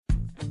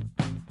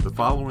The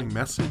following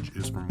message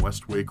is from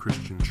Westway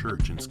Christian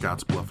Church in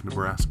Scottsbluff,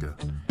 Nebraska.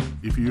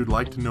 If you'd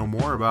like to know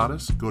more about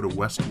us, go to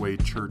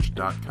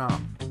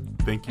westwaychurch.com.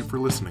 Thank you for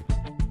listening.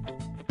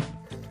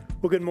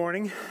 Well, good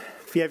morning.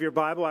 If you have your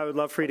Bible, I would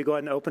love for you to go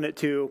ahead and open it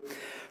to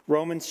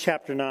Romans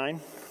chapter 9.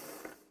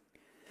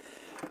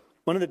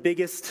 One of the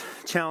biggest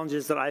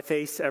challenges that I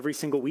face every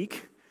single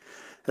week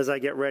as I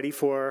get ready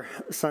for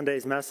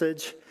Sunday's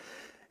message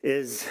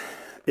is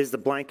the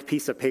blank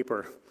piece of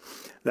paper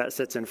that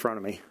sits in front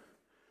of me.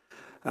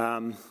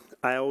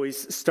 I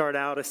always start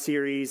out a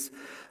series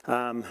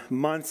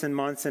months and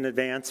months in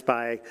advance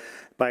by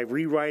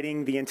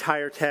rewriting the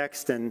entire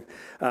text and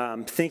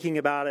thinking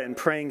about it and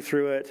praying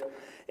through it.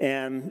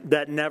 And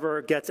that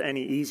never gets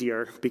any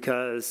easier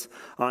because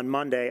on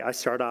Monday I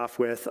start off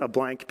with a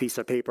blank piece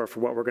of paper for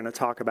what we're going to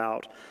talk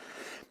about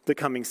the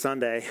coming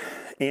Sunday.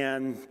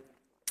 And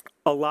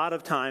a lot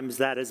of times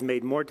that is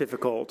made more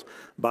difficult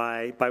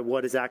by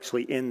what is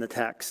actually in the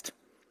text.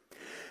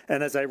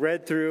 And as I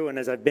read through and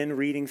as I've been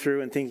reading through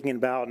and thinking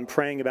about and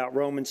praying about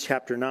Romans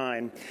chapter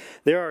 9,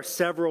 there are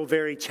several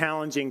very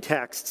challenging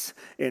texts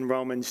in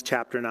Romans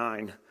chapter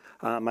 9.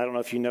 I don't know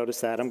if you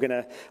noticed that. I'm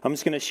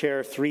just gonna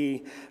share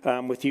three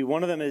with you.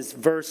 One of them is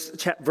verse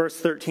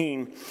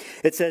 13.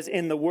 It says,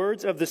 "In the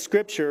words of the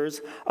scriptures,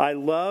 I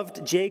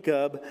loved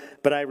Jacob,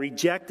 but I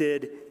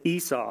rejected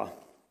Esau."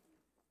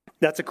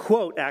 That's a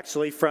quote,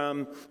 actually,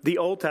 from the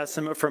Old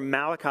Testament, from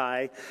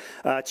Malachi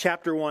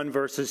chapter 1,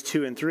 verses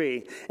 2 and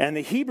 3. And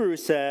the Hebrew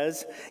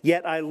says,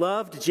 "Yet I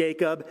loved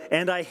Jacob,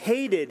 and I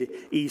hated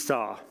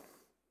Esau."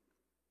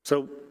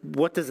 So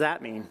what does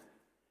that mean?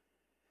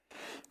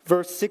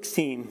 Verse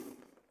 16,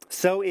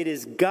 "So it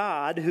is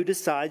God who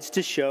decides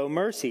to show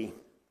mercy.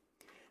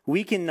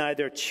 We can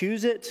neither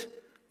choose it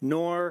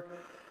nor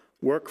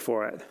work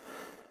for it."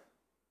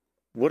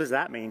 What does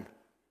that mean?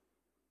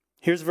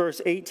 Here's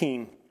verse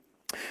 18.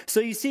 "So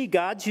you see,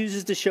 God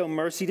chooses to show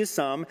mercy to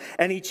some,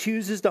 and he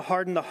chooses to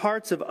harden the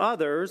hearts of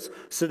others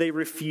so they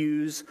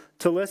refuse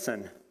to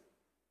listen."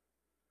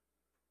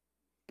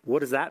 What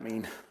does that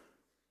mean?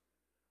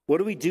 What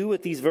do we do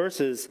with these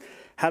verses?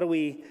 How do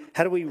we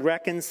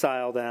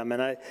reconcile them?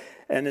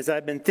 And as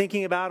I've been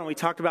thinking about, and we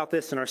talked about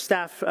this in our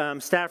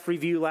staff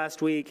review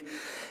last week,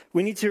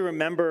 we need to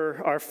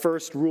remember our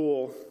first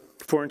rule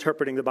for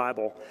interpreting the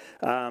Bible.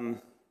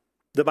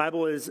 The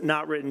Bible is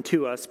not written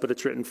to us, but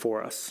it's written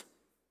for us.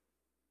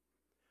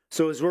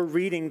 So as we're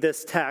reading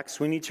this text,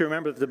 we need to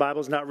remember that the Bible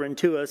is not written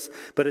to us,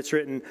 but it's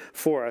written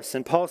for us.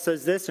 And Paul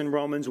says this in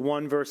Romans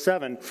 1, verse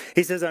 7.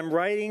 He says, "I'm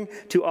writing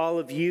to all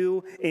of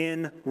you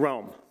in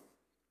Rome."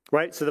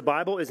 Right? So the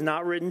Bible is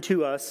not written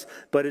to us,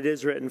 but it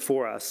is written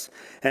for us.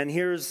 And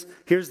here's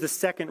the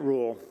second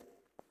rule.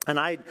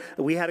 And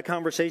we had a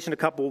conversation a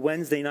couple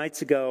Wednesday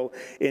nights ago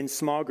in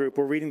small group.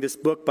 We're reading this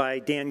book by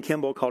Dan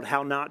Kimball called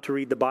How Not to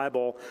Read the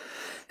Bible.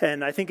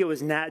 And I think it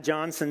was Nat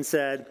Johnson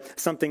said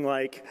something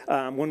like,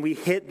 when we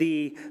hit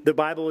the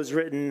Bible is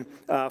written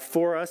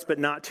for us but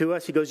not to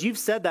us, he goes, "You've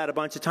said that a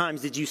bunch of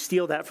times. Did you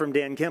steal that from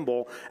Dan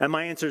Kimball?" And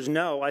my answer is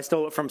no, I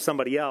stole it from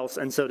somebody else,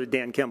 and so did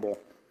Dan Kimball.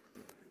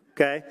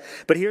 Okay,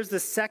 but here's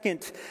the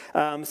second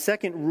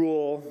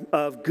rule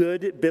of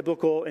good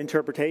biblical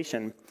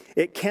interpretation.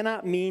 It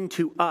cannot mean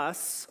to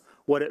us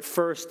what it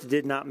first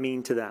did not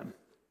mean to them.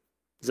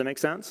 Does that make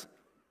sense?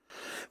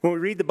 When we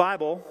read the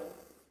Bible,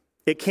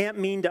 it can't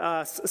mean to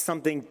us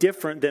something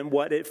different than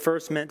what it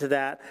first meant to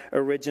that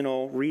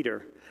original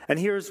reader. And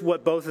here's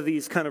what both of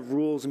these kind of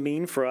rules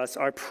mean for us.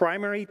 Our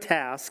primary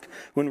task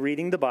when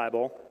reading the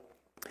Bible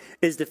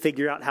is to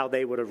figure out how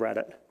they would have read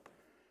it.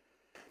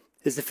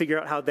 Is to figure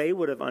out how they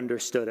would have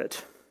understood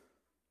it.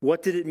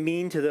 What did it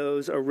mean to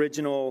those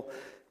original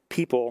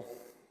people?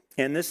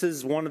 And this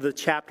is one of the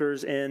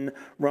chapters in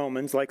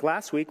Romans, like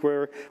last week,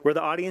 where the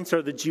audience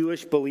are the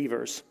Jewish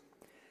believers.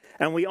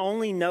 And we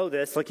only know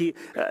this, like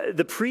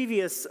the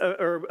previous,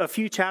 or a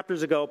few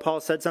chapters ago,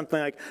 Paul said something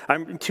like,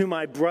 "I'm to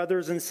my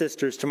brothers and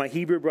sisters, to my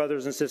Hebrew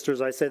brothers and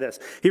sisters, I say this."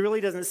 He really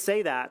doesn't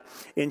say that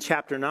in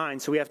chapter 9,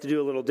 so we have to do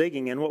a little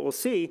digging. And what we'll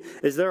see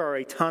is there are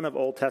a ton of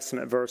Old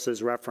Testament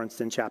verses referenced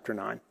in chapter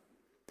 9.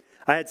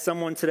 I had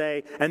someone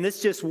today, and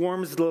this just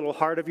warms the little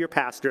heart of your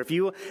pastor. If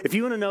you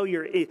want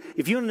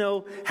to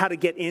know how to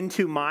get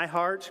into my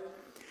heart,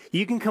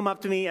 you can come up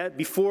to me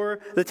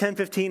before the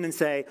 10:15 and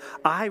say,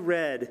 "I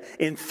read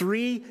in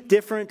 3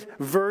 different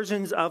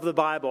versions of the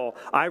Bible.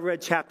 I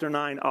read chapter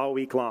 9 all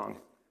week long,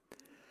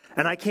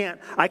 and I can't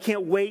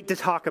wait to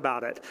talk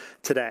about it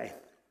today."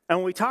 And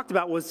what we talked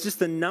about was just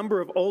the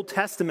number of Old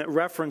Testament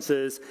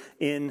references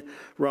in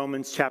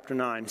Romans chapter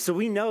 9. So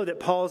we know that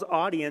Paul's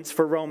audience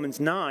for Romans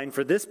 9,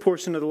 for this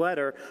portion of the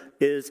letter,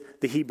 is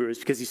the Hebrews,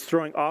 because he's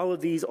throwing all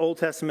of these Old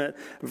Testament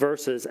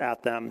verses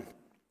at them.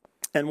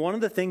 And one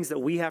of the things that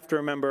we have to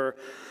remember,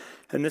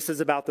 and this is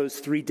about those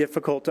 3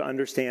 difficult to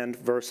understand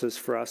verses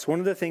for us, one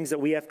of the things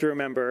that we have to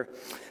remember,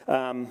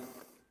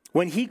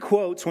 when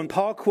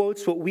Paul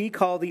quotes what we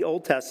call the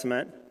Old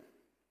Testament,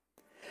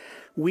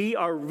 we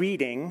are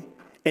reading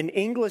an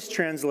English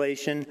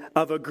translation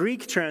of a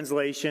Greek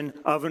translation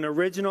of an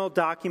original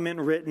document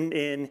written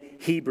in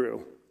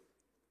Hebrew.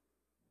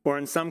 or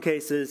in some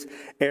cases,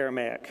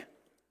 Aramaic.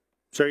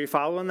 So are you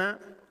following that?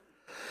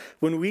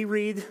 When we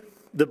read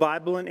the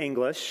Bible in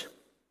English,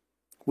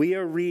 we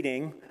are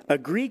reading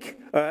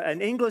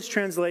an English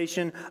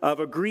translation of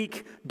a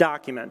Greek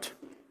document.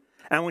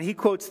 And when he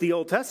quotes the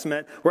Old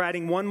Testament, we're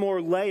adding one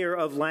more layer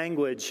of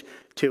language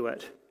to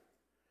it.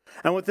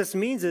 And what this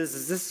means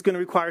is this is going to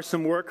require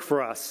some work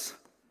for us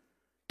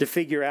to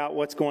figure out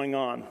what's going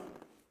on.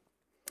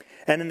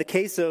 And in the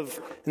case of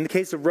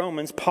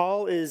Romans,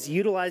 Paul is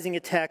utilizing a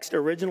text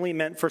originally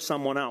meant for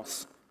someone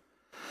else.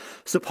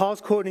 So Paul's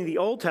quoting the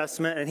Old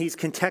Testament and he's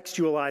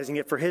contextualizing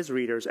it for his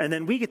readers. And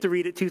then we get to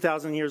read it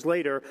 2,000 years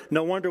later.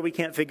 No wonder we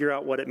can't figure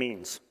out what it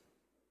means.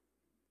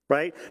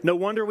 Right? No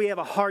wonder we have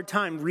a hard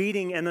time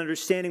reading and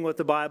understanding what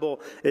the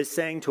Bible is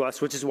saying to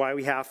us, which is why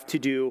we have to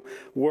do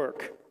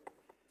work.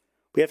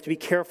 We have to be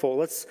careful.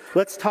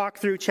 Let's talk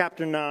through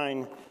chapter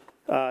 9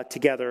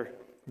 together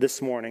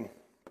this morning,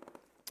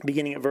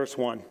 beginning at verse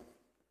 1.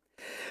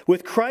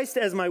 With Christ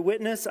as my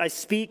witness, I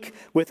speak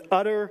with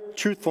utter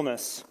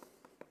truthfulness.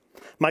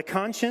 My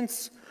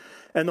conscience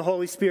and the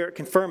Holy Spirit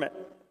confirm it.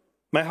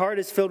 My heart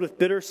is filled with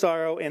bitter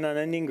sorrow and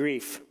unending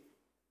grief.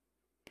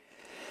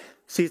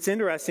 See, it's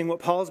interesting what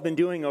Paul's been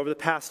doing over the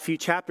past few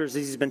chapters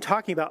is he's been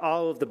talking about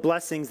all of the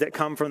blessings that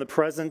come from the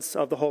presence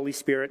of the Holy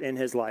Spirit in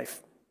his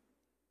life.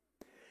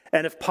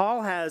 And if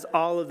Paul has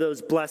all of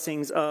those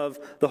blessings of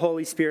the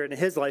Holy Spirit in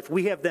his life,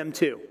 we have them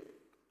too.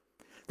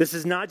 This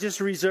is not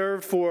just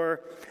reserved for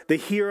the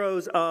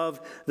heroes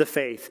of the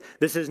faith.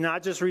 This is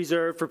not just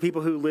reserved for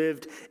people who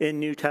lived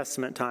in New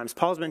Testament times.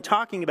 Paul's been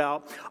talking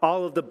about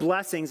all of the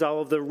blessings, all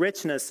of the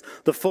richness,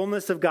 the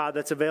fullness of God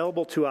that's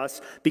available to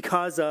us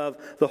because of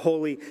the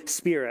Holy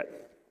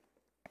Spirit.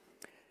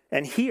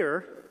 And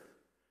here,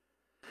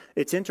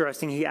 it's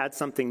interesting, he adds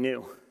something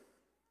new.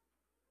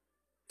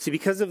 See,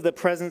 because of the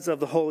presence of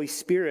the Holy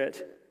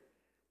Spirit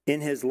in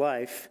his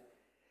life,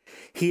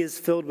 he is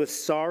filled with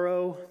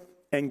sorrow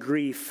and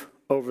grief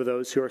over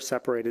those who are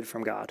separated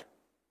from God.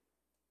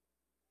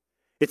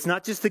 It's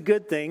not just the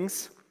good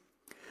things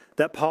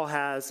that Paul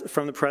has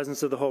from the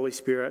presence of the Holy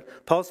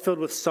Spirit. Paul's filled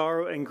with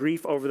sorrow and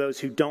grief over those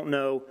who don't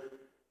know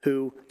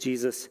who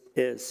Jesus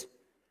is.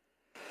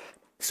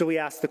 So we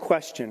ask the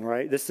question,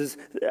 right?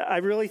 I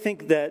really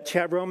think that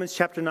Romans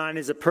chapter 9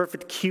 is a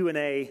perfect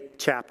Q&A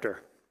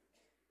chapter.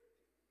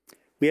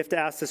 We have to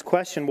ask this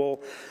question, well,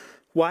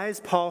 why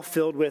is Paul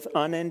filled with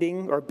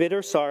unending or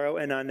bitter sorrow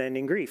and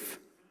unending grief?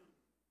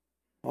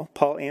 Well,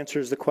 Paul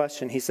answers the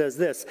question. He says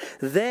this,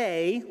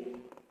 they,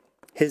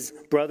 his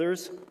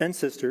brothers and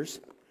sisters,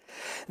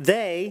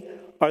 they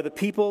are the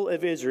people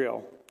of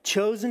Israel,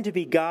 chosen to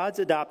be God's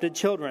adopted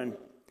children.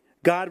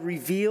 God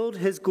revealed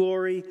his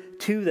glory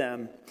to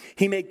them.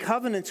 He made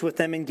covenants with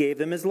them and gave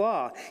them his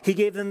law. He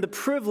gave them the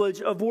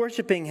privilege of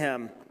worshiping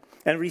him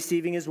and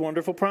receiving his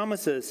wonderful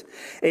promises.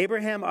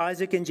 Abraham,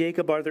 Isaac, and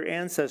Jacob are their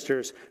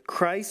ancestors.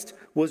 Christ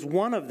was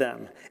one of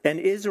them, an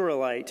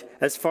Israelite,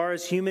 as far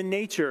as human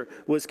nature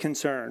was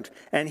concerned.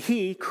 And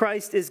he,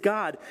 Christ, is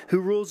God, who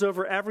rules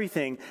over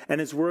everything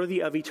and is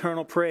worthy of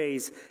eternal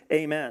praise.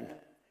 Amen.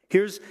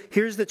 Here's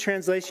the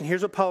translation.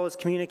 Here's what Paul is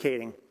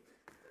communicating.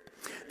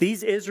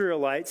 These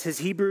Israelites, his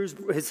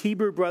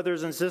Hebrew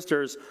brothers and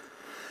sisters,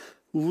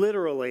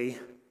 literally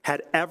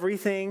had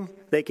everything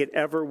they could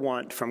ever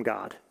want from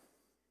God.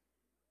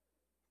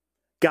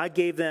 God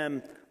gave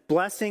them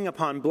blessing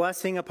upon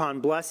blessing upon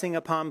blessing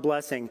upon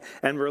blessing,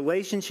 and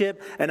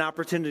relationship and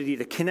opportunity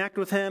to connect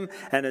with him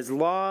and his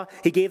law.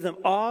 He gave them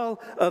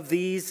all of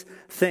these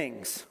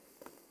things.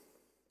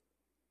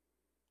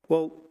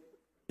 Well,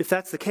 if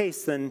that's the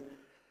case, then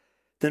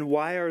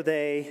why are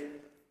they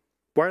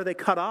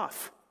cut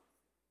off?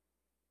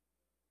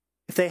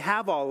 If they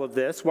have all of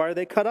this, why are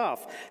they cut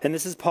off? And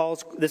this is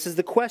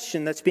the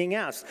question that's being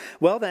asked.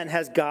 Well then,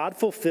 has God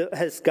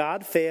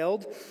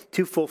failed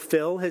to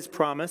fulfill his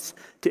promise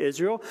to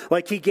Israel?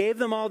 Like he gave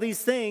them all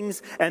these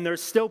things and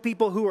there's still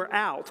people who are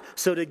out.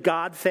 So did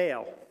God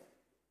fail?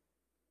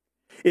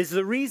 Is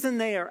the reason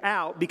they are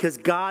out because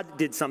God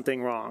did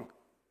something wrong?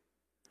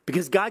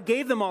 Because God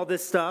gave them all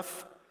this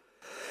stuff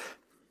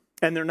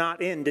and they're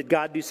not in. Did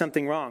God do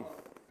something wrong?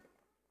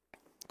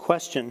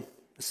 Question.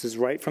 This is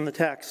right from the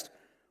text.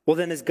 Well,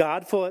 then has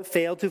God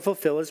failed to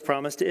fulfill his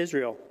promise to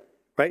Israel?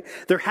 Right?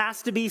 There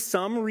has to be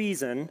some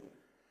reason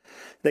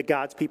that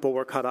God's people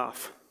were cut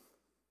off.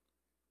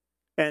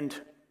 And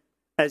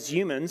as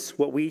humans,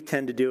 what we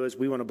tend to do is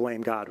we want to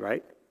blame God,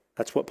 right?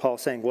 That's what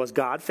Paul's saying. Was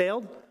God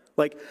failed?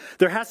 Like,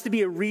 there has to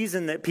be a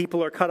reason that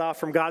people are cut off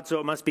from God,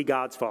 so it must be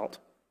God's fault.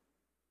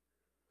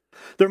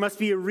 There must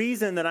be a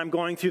reason that I'm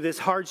going through this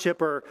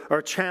hardship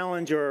or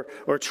challenge or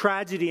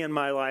tragedy in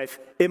my life.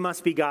 It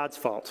must be God's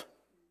fault.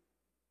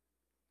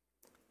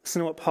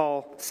 Listen to what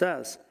Paul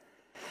says.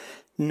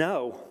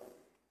 No,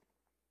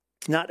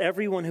 not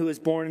everyone who is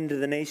born into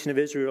the nation of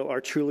Israel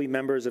are truly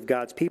members of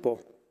God's people.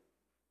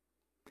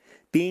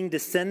 Being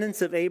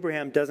descendants of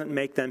Abraham doesn't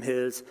make them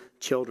his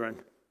children.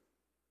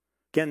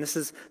 Again, this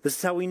is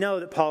how we know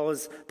that Paul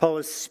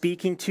is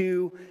speaking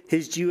to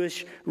his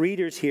Jewish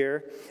readers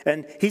here.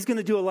 And he's going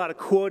to do a lot of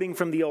quoting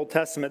from the Old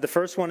Testament. The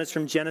first one is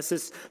from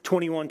Genesis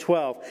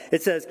 21:12.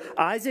 It says,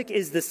 Isaac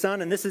is the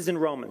son, and this is in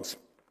Romans,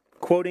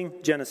 quoting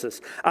Genesis.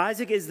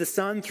 Isaac is the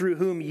son through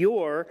whom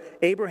your,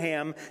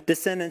 Abraham,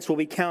 descendants will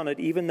be counted,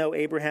 even though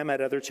Abraham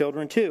had other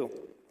children too.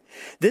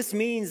 This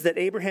means that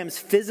Abraham's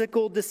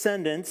physical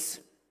descendants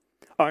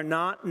are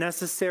not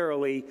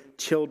necessarily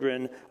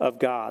children of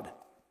God.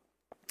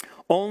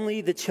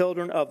 Only the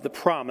children of the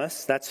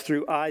promise, that's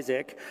through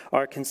Isaac,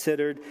 are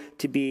considered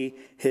to be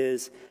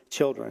his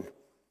children.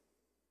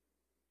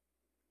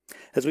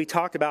 As we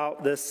talked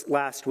about this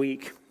last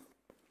week,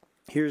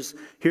 here's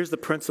the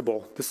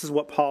principle. This is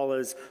what Paul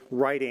is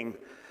writing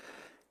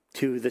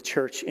to the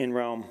church in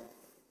Rome.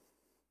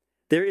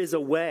 There is a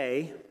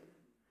way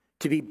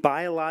to be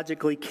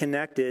biologically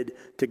connected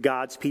to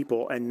God's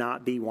people and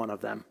not be one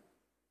of them.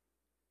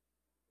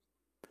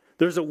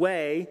 There's a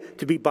way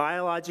to be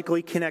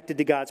biologically connected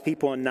to God's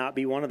people and not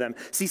be one of them.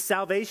 See,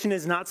 salvation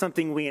is not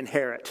something we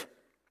inherit.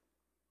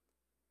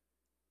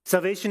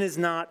 Salvation is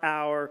not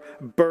our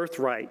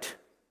birthright.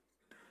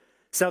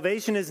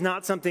 Salvation is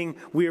not something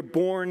we're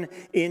born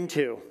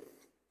into.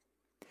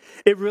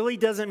 It really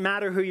doesn't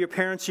matter who your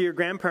parents or your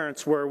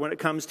grandparents were when it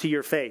comes to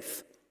your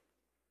faith.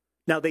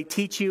 Now, they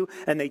teach you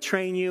and they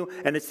train you,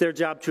 and it's their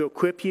job to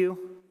equip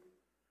you.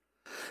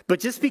 But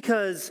just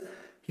because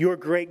your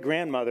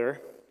great-grandmother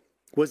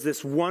was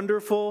this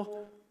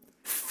wonderful,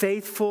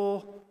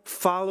 faithful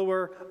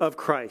follower of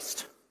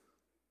Christ,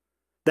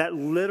 that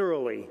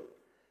literally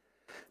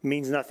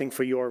means nothing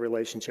for your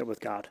relationship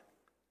with God.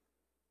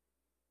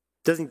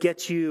 It doesn't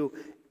get you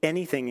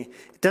anything.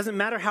 It doesn't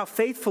matter how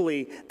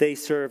faithfully they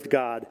served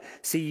God.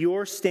 See,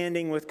 your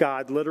standing with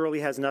God literally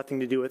has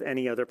nothing to do with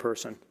any other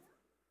person.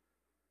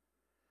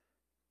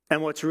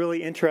 And what's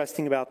really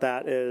interesting about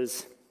that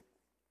is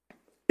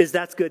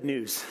that's good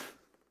news.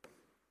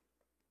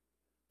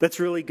 That's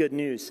really good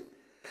news.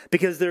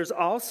 Because there's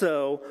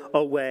also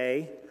a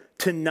way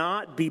to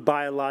not be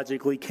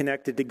biologically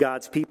connected to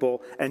God's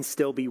people and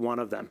still be one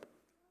of them.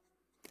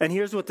 And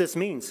here's what this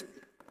means.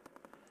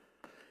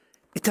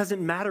 It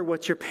doesn't matter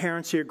what your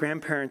parents or your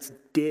grandparents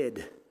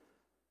did.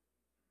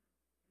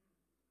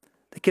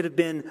 They could have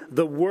been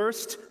the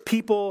worst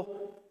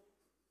people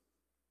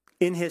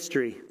in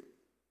history.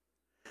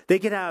 They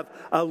could have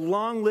a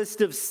long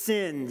list of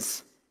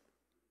sins.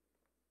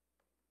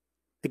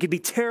 They could be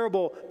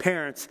terrible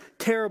parents,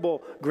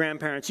 terrible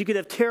grandparents. You could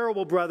have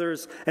terrible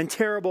brothers and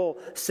terrible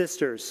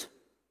sisters.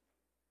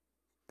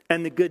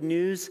 And the good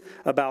news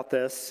about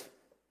this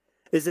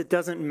is it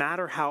doesn't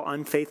matter how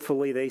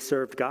unfaithfully they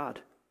served God.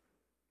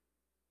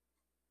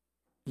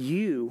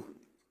 You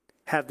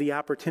have the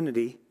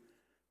opportunity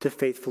to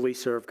faithfully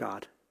serve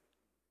God.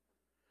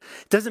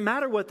 It doesn't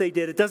matter what they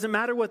did. It doesn't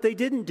matter what they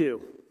didn't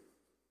do.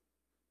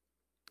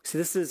 See,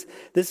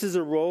 this is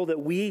a role that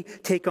we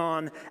take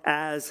on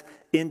as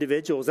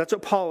individuals. That's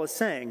what Paul is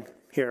saying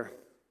here,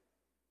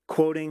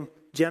 quoting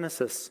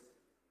Genesis.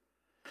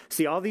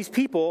 See, all these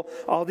people,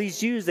 all these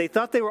Jews, they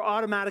thought they were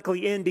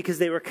automatically in because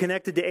they were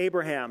connected to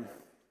Abraham.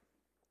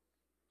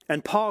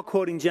 And Paul,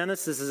 quoting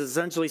Genesis, is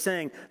essentially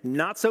saying,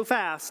 not so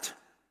fast.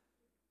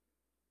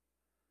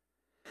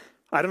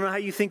 I don't know how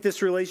you think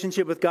this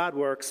relationship with God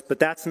works, but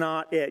that's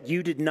not it.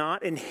 You did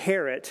not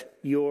inherit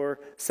your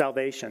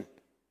salvation.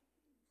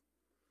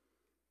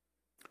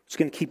 Just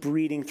going to keep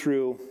reading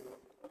through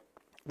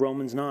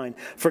Romans 9.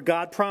 For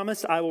God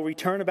promised, I will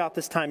return about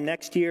this time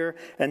next year,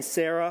 and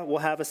Sarah will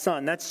have a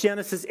son. That's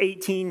Genesis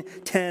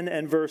 18:10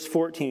 and verse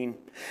 14.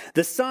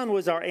 The son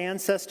was our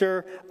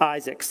ancestor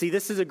Isaac. See,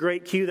 this is a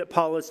great cue that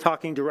Paul is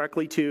talking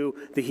directly to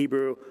the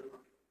Hebrew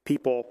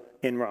people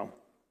in Rome.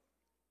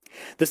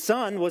 The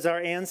son was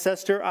our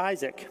ancestor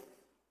Isaac.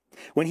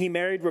 When he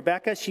married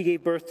Rebekah, she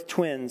gave birth to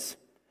twins.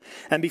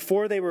 And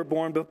before they were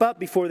born,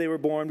 before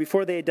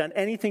they had done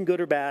anything good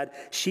or bad,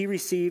 she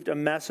received a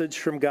message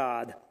from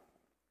God.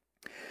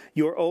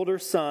 Your older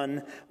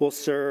son will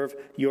serve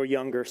your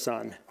younger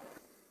son.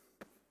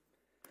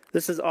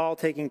 This is all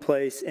taking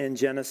place in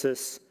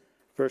Genesis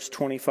verse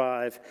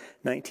 25,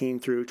 19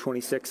 through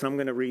 26. And I'm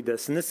going to read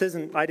this.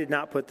 And I did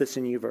not put this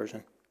in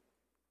YouVersion.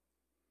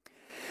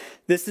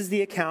 This is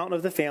the account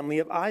of the family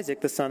of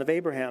Isaac, the son of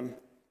Abraham.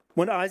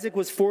 When Isaac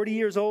was 40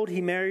 years old, he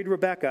married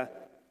Rebekah,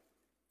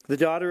 the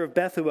daughter of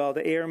Bethuel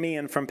the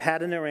Aramean from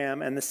Paddan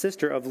Aram, and the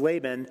sister of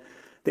Laban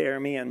the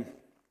Aramean.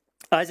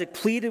 Isaac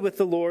pleaded with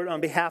the Lord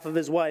on behalf of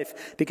his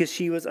wife because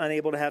she was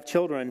unable to have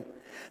children.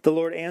 The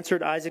Lord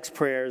answered Isaac's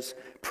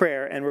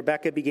prayer, and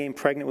Rebekah became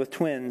pregnant with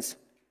twins.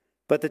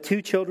 But the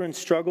two children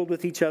struggled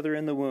with each other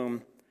in the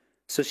womb,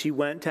 so she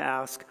went to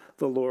ask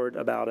the Lord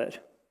about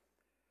it.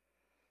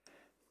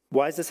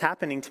 Why is this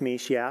happening to me?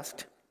 She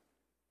asked.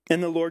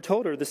 And the Lord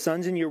told her, the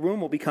sons in your womb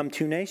will become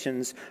two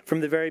nations.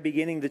 From the very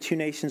beginning, the two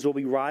nations will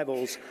be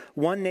rivals.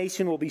 One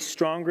nation will be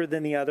stronger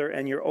than the other,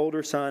 and your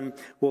older son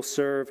will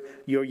serve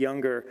your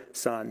younger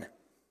son.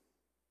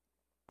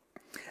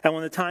 And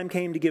when the time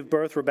came to give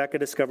birth, Rebekah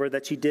discovered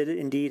that she did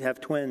indeed have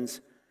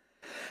twins.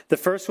 The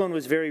first one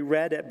was very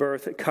red at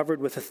birth,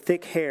 covered with a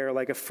thick hair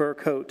like a fur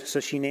coat, so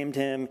she named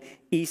him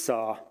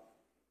Esau.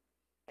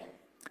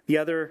 The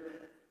other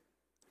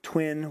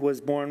twin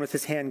was born with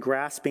his hand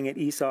grasping at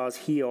Esau's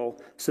heel,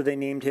 so they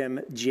named him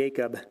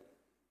Jacob.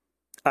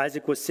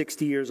 Isaac was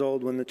 60 years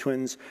old when the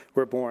twins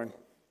were born.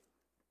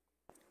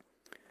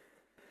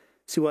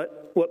 See,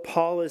 what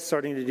Paul is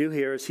starting to do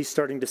here is he's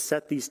starting to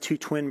set these two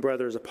twin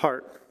brothers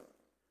apart.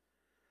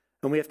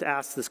 And we have to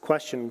ask this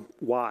question,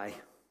 why?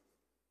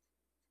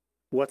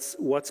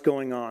 What's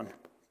going on?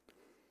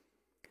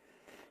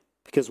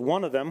 Because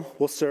one of them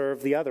will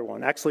serve the other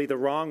one. Actually, the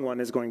wrong one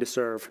is going to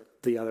serve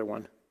the other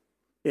one.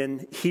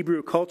 In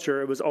Hebrew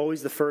culture, it was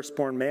always the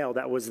firstborn male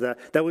that was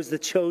the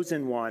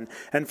chosen one.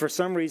 And for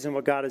some reason,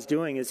 what God is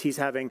doing is he's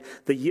having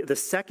the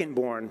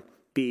secondborn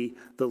be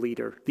the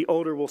leader. The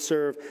older will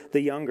serve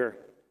the younger.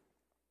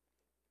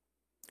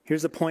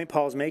 Here's the point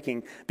Paul's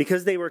making.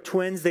 Because they were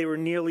twins, they were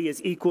nearly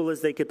as equal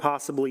as they could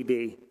possibly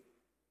be.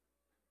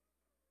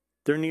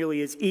 They're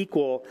nearly as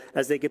equal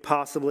as they could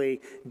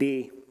possibly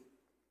be.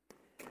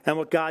 And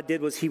what God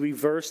did was he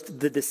reversed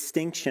the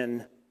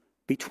distinction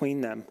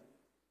between them.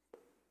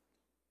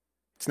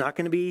 It's not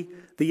going to be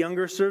the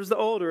younger serves the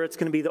older. It's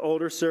going to be the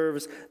older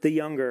serves the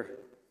younger.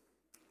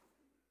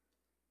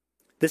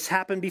 This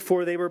happened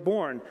before they were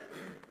born.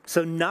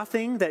 So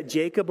nothing that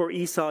Jacob or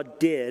Esau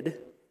did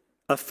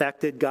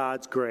affected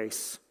God's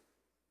grace.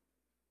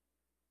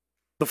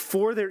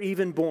 Before they're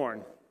even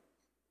born.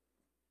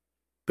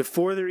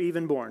 Before they're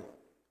even born.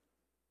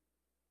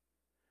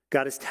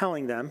 God is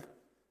telling them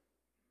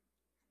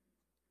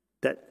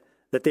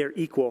that they're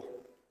equal.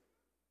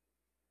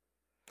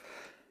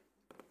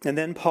 And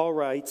then Paul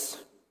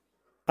writes,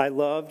 I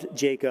loved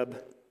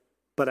Jacob,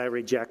 but I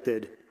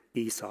rejected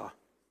Esau.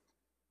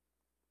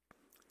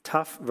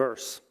 Tough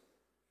verse.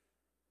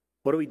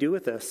 What do we do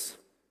with this?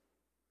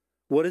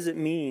 What does it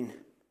mean?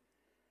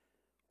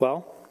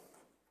 Well,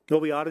 what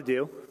we ought to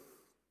do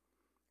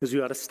is we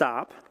ought to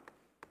stop.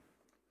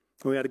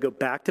 We ought to go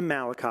back to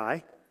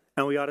Malachi,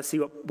 and we ought to see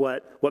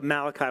what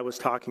Malachi was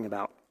talking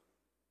about.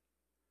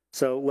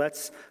 So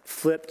let's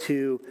flip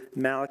to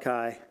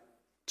Malachi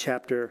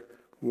chapter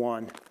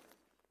 1,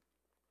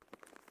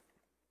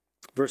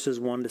 verses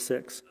 1 to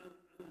 6.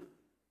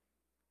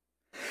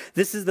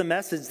 This is the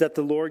message that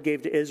the Lord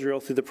gave to Israel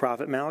through the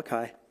prophet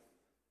Malachi.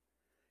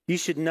 You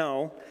should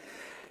know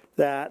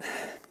that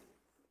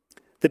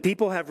the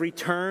people have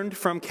returned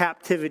from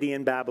captivity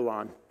in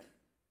Babylon.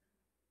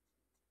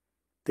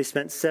 They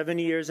spent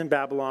 70 years in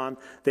Babylon.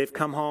 They've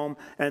come home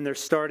and they're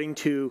starting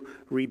to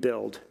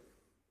rebuild.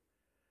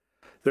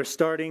 They're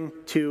starting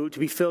to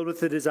be filled with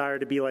the desire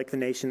to be like the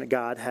nation that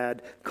God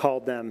had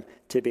called them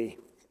to be.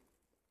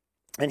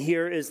 And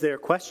here is their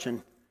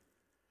question.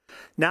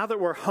 Now that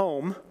we're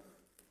home,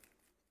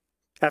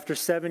 after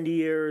 70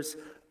 years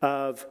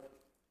of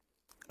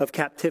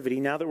captivity,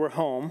 now that we're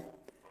home,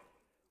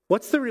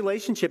 what's the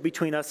relationship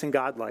between us and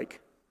God like?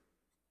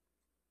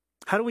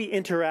 How do we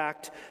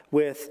interact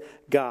with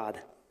God?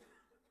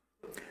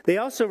 They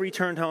also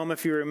returned home,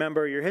 if you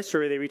remember your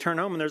history, they returned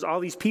home and there's all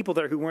these people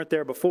there who weren't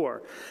there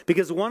before.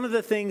 Because one of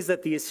the things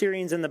that the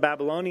Assyrians and the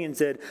Babylonians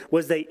did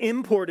was they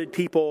imported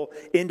people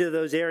into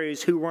those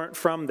areas who weren't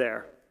from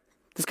there.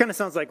 This kind of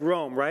sounds like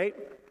Rome, right?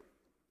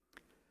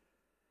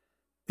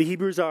 The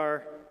Hebrews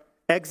are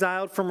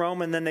exiled from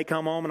Rome and then they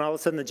come home and all of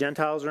a sudden the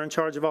Gentiles are in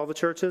charge of all the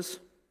churches.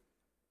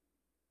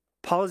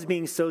 Paul is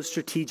being so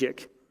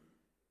strategic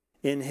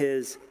in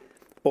his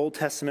Old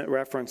Testament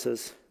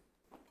references.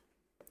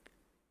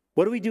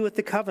 What do we do with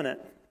the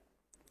covenant?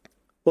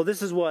 Well,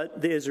 this is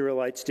what the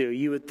Israelites do.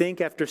 You would think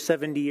after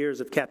 70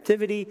 years of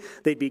captivity,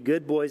 they'd be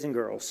good boys and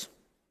girls.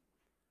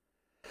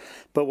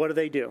 But what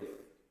do?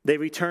 They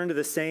return to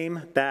the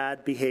same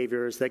bad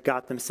behaviors that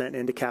got them sent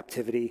into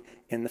captivity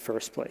in the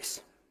first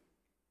place.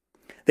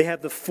 They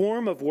have the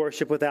form of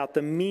worship without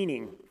the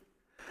meaning.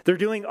 They're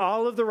doing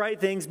all of the right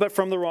things, but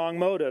from the wrong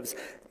motives.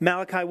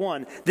 Malachi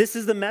 1. This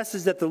is the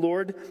message that the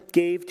Lord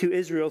gave to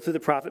Israel through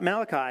the prophet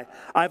Malachi.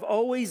 I've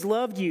always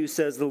loved you,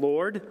 says the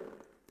Lord.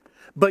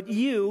 But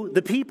you,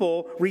 the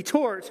people,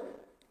 retort,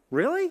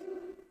 really?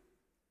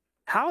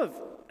 How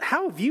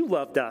have you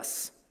loved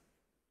us?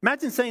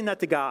 Imagine saying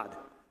that to God.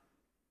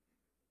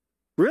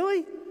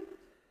 Really?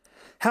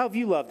 How have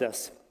you loved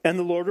us? And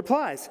the Lord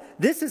replies,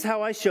 this is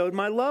how I showed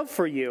my love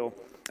for you.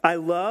 I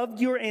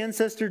loved your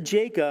ancestor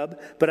Jacob,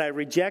 but I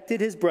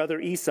rejected his brother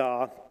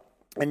Esau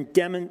and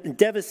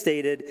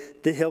devastated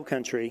the hill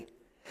country.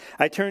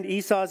 I turned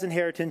Esau's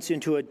inheritance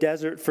into a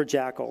desert for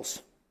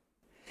jackals.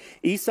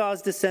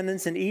 Esau's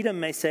descendants in Edom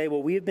may say,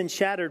 well, we have been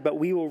shattered, but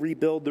we will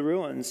rebuild the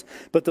ruins.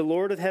 But the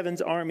Lord of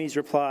heaven's armies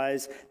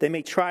replies, they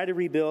may try to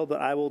rebuild,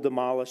 but I will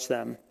demolish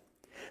them.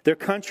 Their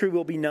country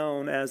will be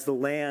known as the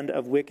land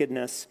of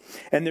wickedness,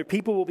 and their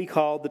people will be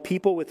called the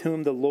people with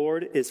whom the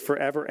Lord is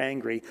forever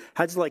angry.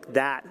 How'd you like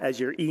that as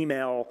your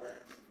email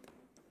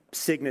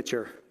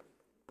signature?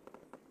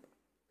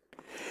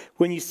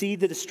 When you see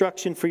the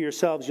destruction for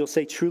yourselves, you'll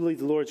say, truly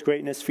the Lord's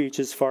greatness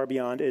reaches far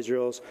beyond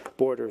Israel's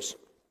borders.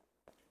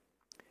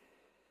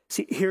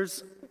 See,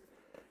 here's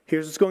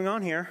what's going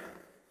on here.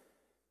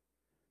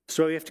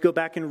 So we have to go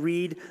back and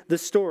read the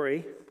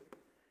story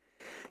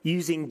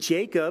using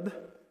Jacob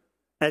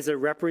as a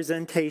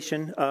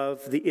representation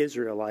of the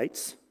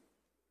Israelites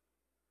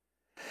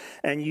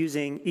and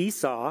using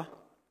Esau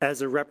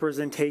as a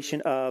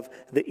representation of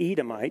the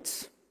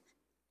Edomites.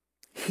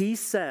 He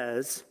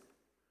says,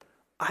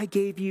 I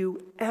gave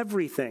you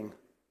everything.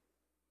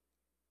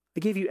 I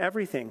gave you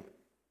everything.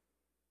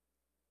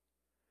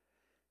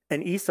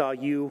 And Esau,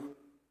 you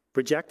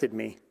rejected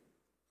me.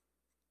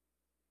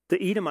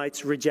 The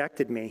Edomites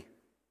rejected me.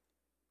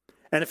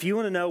 And if you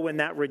want to know when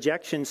that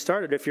rejection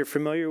started, if you're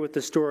familiar with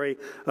the story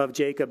of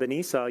Jacob and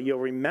Esau, you'll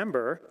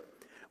remember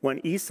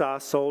when Esau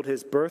sold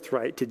his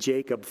birthright to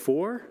Jacob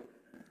for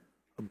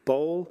a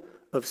bowl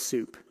of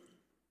soup.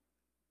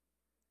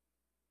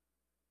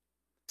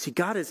 See,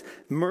 God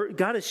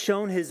has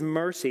shown his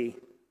mercy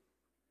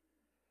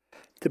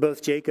to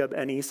both Jacob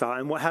and Esau.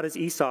 And how does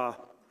Esau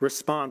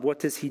respond? What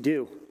does he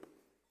do?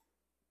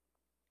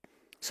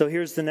 So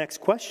here's the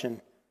next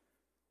question.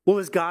 Well,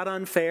 is God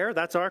unfair?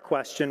 That's our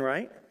question,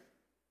 right?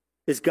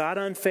 Is God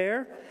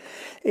unfair?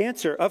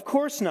 Answer, of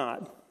course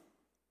not.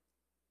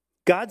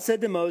 God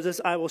said to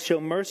Moses, I will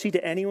show mercy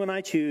to anyone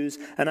I choose,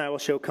 and I will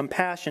show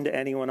compassion to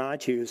anyone I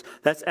choose.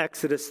 That's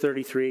Exodus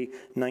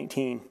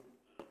 33:19.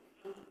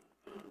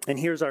 And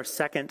here's our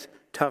second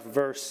tough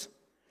verse.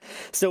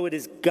 So it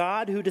is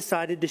God who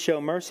decided to show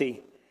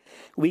mercy.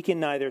 We can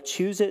neither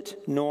choose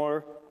it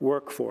nor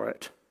work for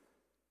it.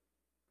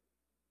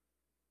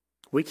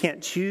 We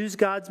can't choose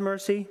God's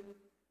mercy,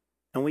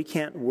 and we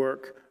can't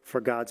work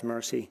for God's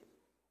mercy.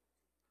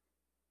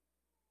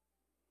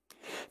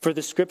 For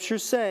the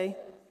scriptures say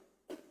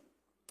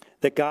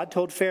that God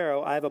told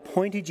Pharaoh, I have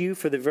appointed you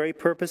for the very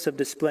purpose of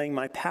displaying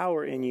my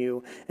power in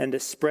you and to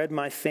spread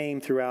my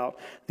fame throughout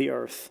the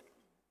earth.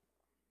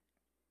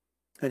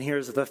 And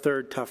here's the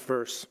third tough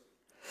verse.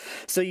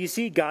 So you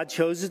see, God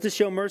chooses to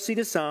show mercy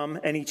to some,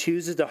 and he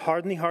chooses to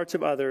harden the hearts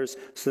of others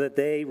so that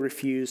they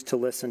refuse to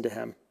listen to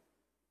him.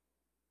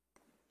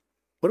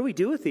 What do we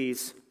do with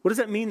these? What does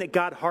that mean that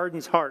God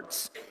hardens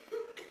hearts?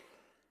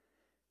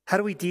 How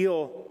do we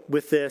deal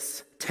with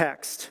this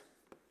text?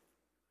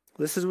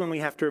 This is when we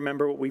have to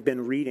remember what we've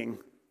been reading.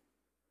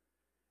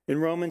 In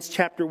Romans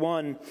chapter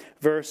 1,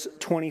 verse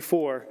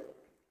 24,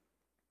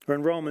 or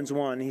in Romans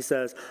 1, he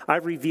says,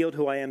 I've revealed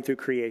who I am through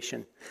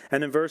creation.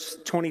 And in verse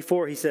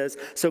 24, he says,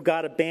 so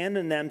God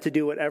abandoned them to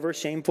do whatever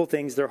shameful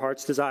things their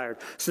hearts desired.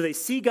 So they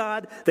see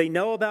God, they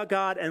know about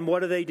God, and what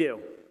do?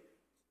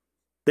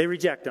 They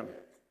reject him.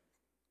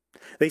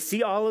 They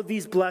see all of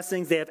these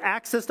blessings, they have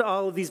access to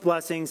all of these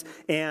blessings,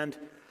 and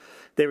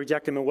they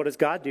reject him. And what does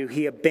God do?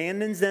 He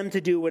abandons them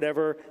to do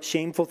whatever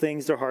shameful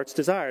things their hearts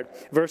desired.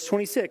 Verse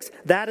 26,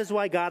 that is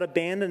why God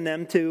abandoned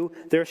them to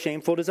their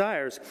shameful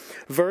desires.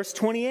 Verse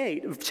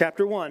 28 of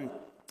chapter 1,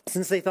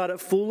 since they thought it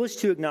foolish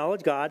to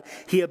acknowledge God,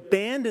 he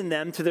abandoned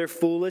them to their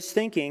foolish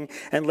thinking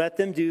and let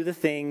them do the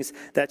things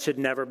that should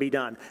never be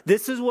done.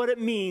 This is what it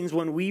means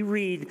when we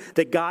read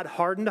that God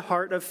hardened the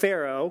heart of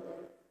Pharaoh.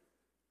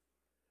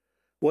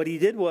 What he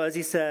did was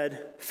he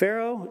said,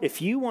 Pharaoh,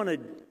 if you want to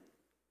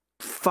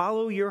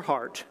follow your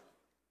heart,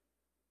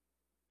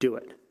 do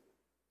it.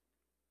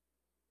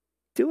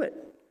 Do it.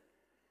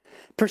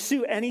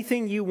 Pursue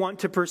anything you want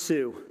to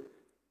pursue.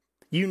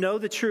 You know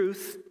the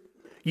truth.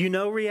 You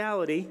know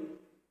reality.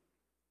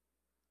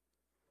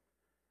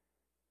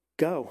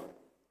 Go.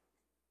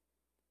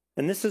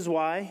 And this is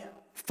why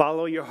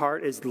follow your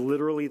heart is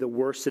literally the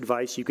worst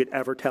advice you could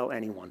ever tell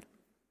anyone.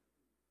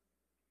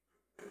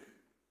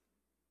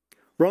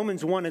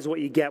 Romans 1 is what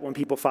you get when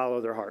people follow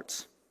their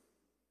hearts.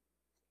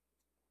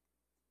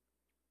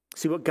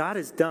 See, what God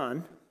has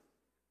done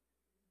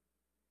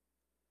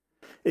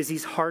is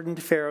he's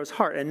hardened Pharaoh's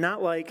heart. And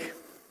not like,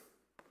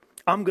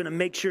 I'm going to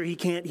make sure he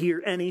can't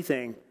hear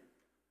anything.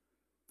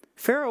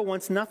 Pharaoh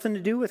wants nothing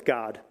to do with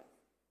God.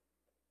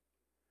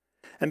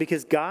 And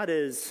because God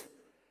is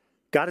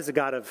a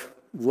God of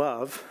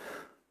love,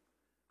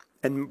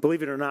 and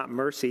believe it or not,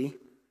 mercy,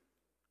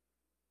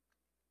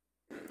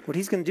 what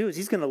he's going to do is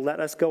he's going to let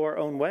us go our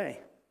own way.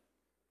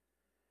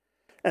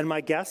 And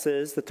my guess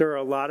is that there are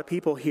a lot of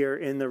people here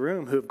in the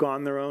room who've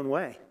gone their own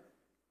way,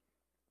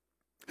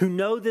 who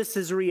know this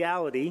is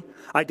reality.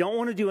 I don't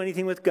want to do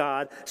anything with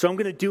God, so I'm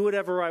going to do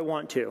whatever I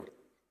want to.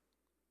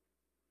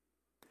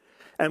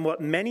 And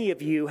what many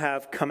of you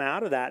have come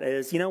out of that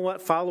is, you know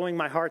what, following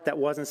my heart, that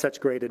wasn't such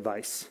great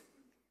advice.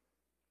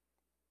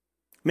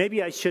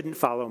 Maybe I shouldn't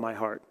follow my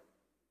heart.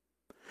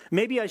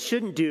 Maybe I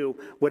shouldn't do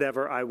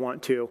whatever I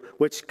want to,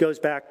 which goes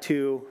back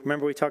to,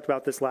 remember we talked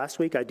about this last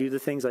week? I do the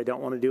things I don't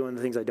want to do, and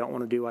the things I don't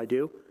want to do, I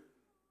do.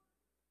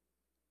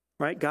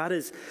 Right? God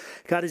is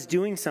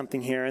doing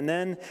something here. And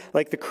then,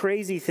 like, the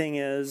crazy thing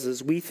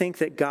is we think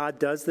that God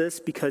does this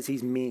because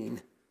he's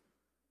mean.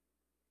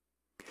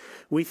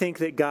 We think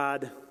that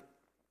God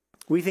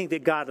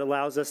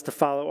allows us to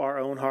follow our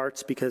own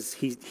hearts because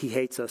he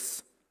hates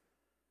us.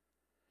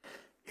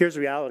 Here's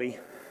reality.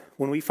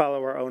 When we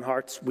follow our own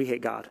hearts, we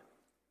hate God.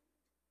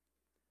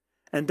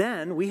 And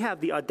then we have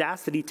the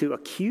audacity to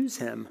accuse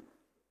him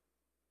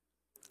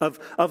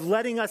of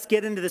letting us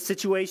get into the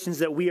situations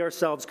that we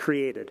ourselves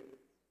created,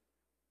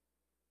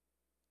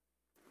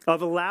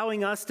 of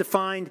allowing us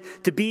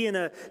to be in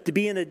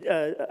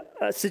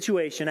a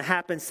situation, a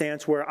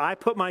happenstance where I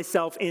put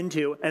myself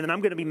into, and then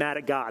I'm going to be mad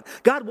at God.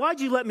 God,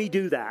 why'd you let me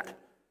do that?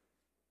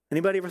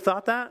 Anybody ever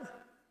thought that?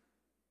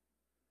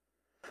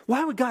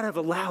 Why would God have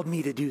allowed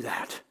me to do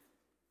that?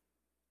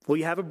 Well,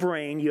 you have a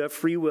brain, you have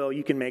free will,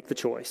 you can make the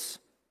choice.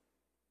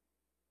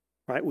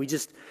 Right?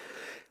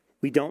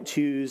 We don't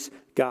choose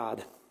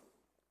God.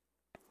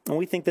 And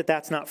we think that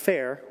that's not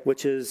fair,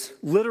 which is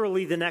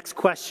literally the next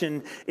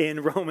question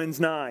in Romans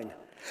 9.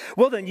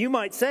 Well, then you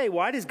might say,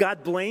 why does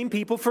God blame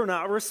people for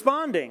not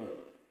responding?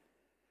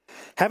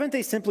 Haven't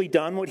they simply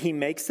done what he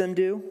makes them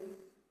do?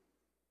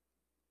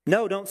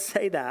 No, don't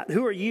say that.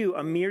 Who are you,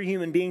 a mere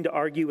human being, to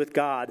argue with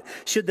God?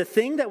 Should the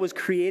thing that was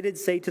created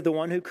say to the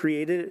one who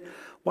created it,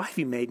 why have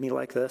you made me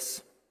like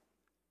this?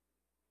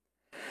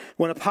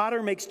 When a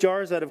potter makes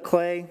jars out of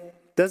clay,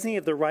 doesn't he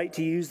have the right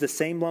to use the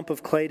same lump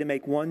of clay to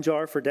make one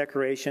jar for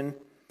decoration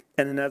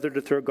and another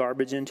to throw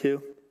garbage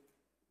into?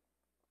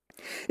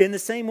 In the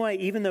same way,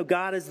 even though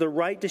God has the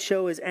right to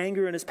show his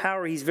anger and his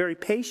power, he's very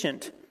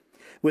patient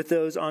with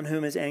those on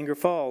whom his anger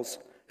falls,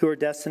 who are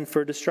destined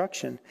for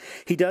destruction.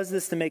 He does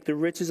this to make the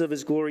riches of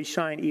his glory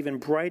shine even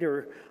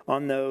brighter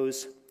on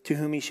those to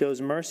whom he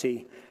shows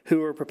mercy,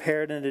 who are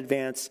prepared in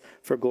advance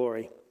for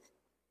glory.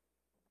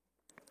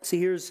 See,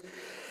 here's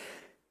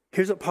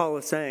what Paul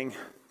is saying.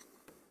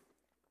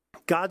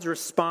 God's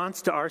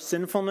response to our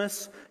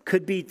sinfulness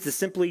could be to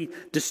simply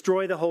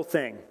destroy the whole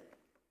thing.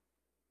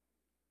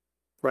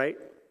 Right?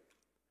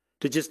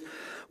 To just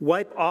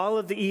wipe all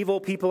of the evil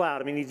people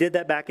out. I mean, he did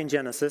that back in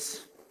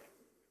Genesis.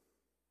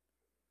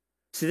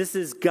 See, this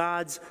is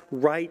God's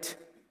right,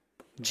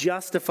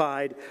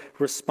 justified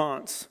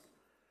response.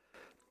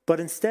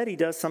 But instead, he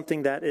does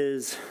something that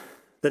is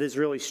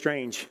really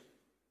strange.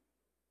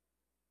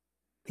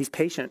 He's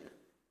patient.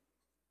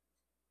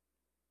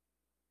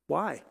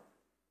 Why?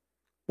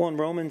 Well, in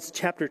Romans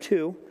chapter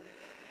 2,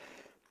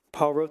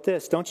 Paul wrote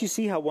this, "Don't you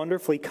see how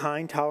wonderfully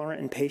kind,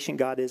 tolerant, and patient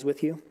God is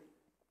with you?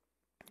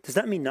 Does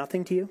that mean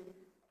nothing to you?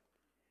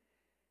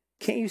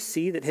 Can't you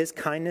see that his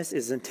kindness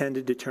is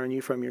intended to turn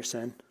you from your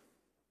sin?"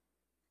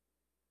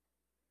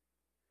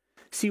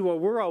 See, while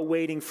we're all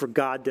waiting for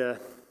God to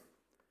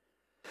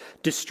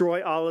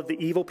destroy all of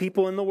the evil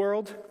people in the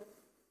world,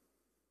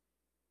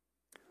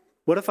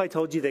 what if I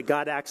told you that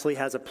God actually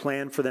has a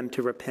plan for them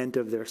to repent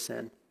of their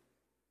sin?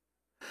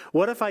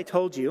 What if I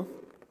told you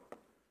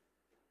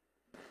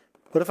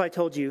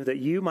that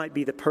you might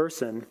be the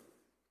person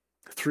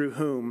through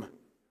whom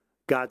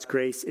God's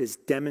grace is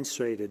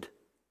demonstrated?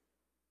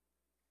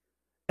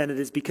 And it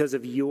is because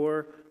of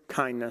your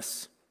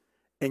kindness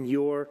and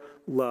your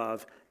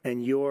love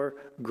and your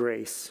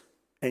grace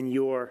and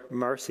your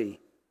mercy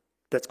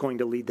that's going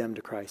to lead them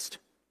to Christ.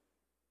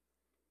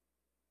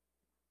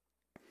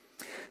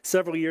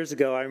 Several years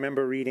ago, I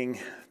remember reading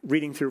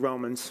through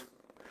Romans,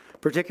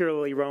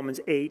 particularly Romans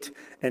 8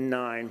 and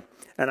 9,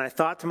 and I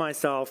thought to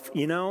myself,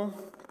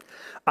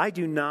 I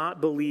do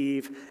not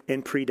believe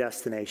in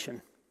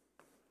predestination.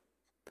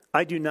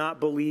 I do not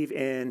believe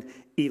in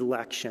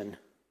election.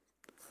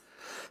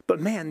 But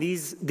man,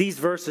 these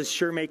verses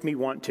sure make me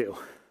want to.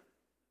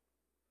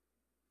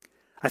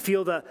 I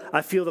feel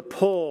the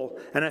pull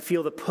and I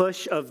feel the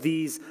push of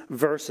these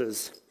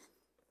verses.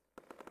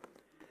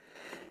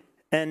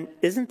 And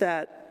isn't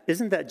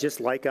that just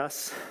like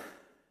us?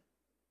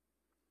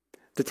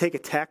 To take a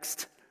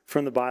text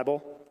from the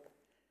Bible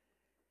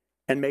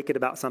and make it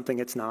about something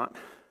it's not.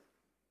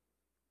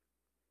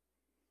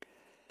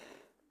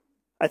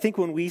 I think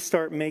when we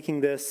start making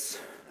this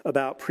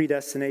about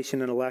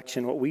predestination and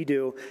election, what we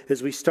do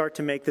is we start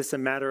to make this a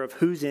matter of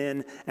who's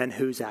in and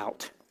who's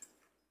out.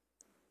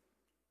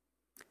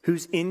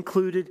 Who's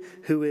included,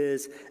 who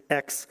is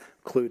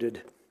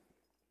excluded.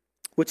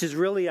 Which is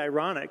really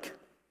ironic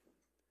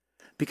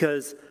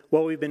because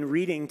what we've been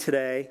reading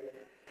today,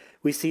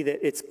 we see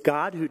that it's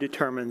God who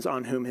determines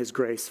on whom his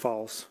grace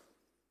falls.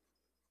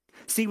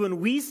 See, when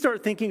we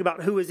start thinking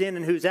about who is in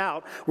and who's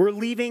out, we're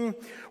leaving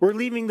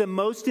the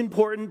most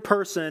important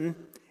person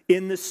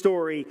in the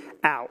story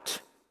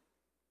out.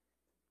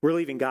 We're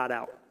leaving God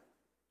out.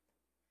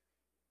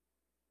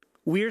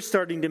 We're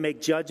starting to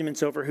make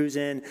judgments over who's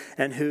in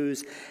and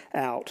who's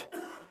out.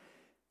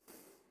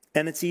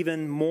 And it's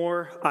even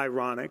more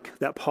ironic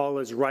that Paul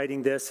is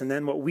writing this, and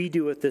then what we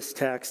do with this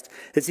text,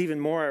 it's even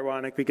more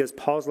ironic because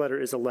Paul's letter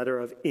is a letter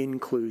of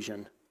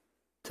inclusion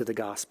to the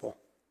gospel.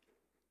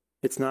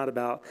 It's not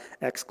about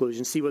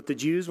exclusion. See, what the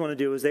Jews want to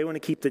do is they want to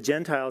keep the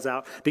Gentiles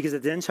out because the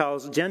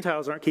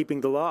Gentiles aren't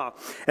keeping the law.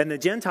 And the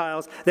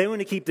Gentiles, they want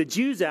to keep the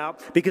Jews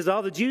out because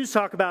all the Jews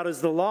talk about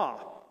is the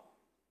law.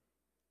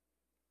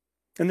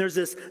 And there's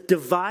this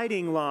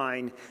dividing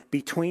line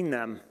between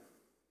them.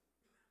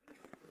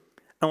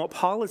 And what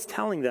Paul is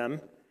telling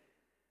them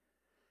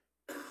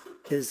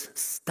is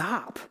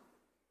stop.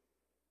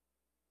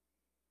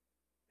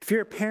 If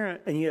you're a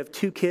parent and you have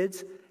two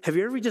kids, have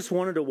you ever just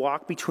wanted to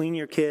walk between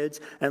your kids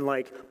and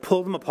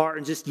pull them apart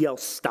and just yell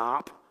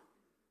stop?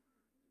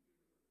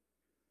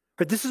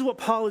 But this is what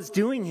Paul is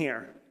doing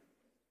here.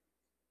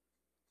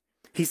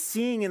 He's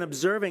seeing and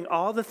observing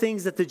all the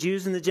things that the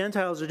Jews and the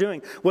Gentiles are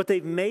doing, what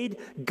they've made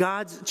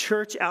God's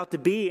church out to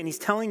be, and he's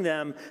telling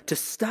them to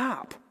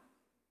stop.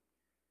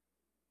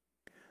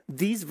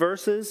 These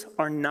verses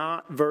are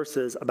not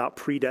verses about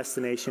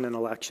predestination and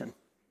election.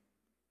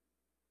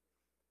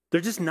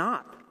 They're just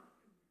not.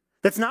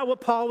 That's not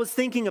what Paul was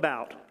thinking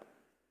about.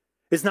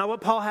 It's not what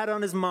Paul had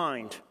on his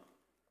mind.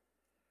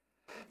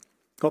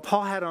 What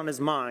Paul had on his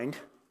mind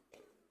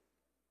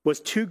was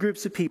two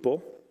groups of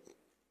people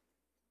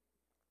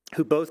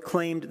who both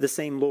claimed the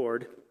same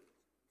Lord,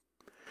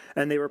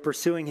 and they were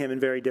pursuing him in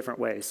very different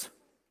ways.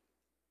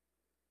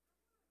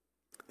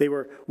 They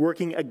were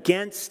working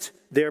against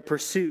their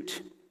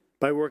pursuit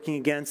by working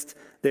against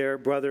their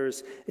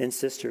brothers and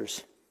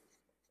sisters.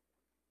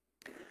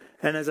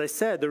 And as I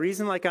said, the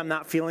reason I'm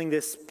not feeling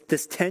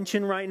this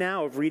tension right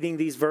now of reading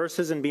these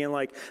verses and being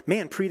like,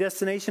 man,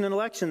 predestination and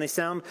election, they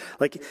sound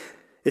like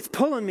it's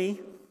pulling me.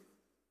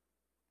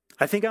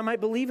 I think I might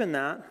believe in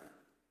that.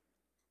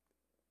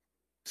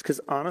 It's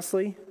because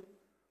honestly,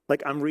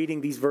 I'm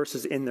reading these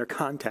verses in their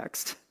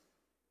context.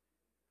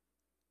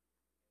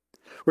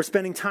 We're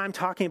spending time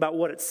talking about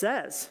what it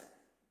says.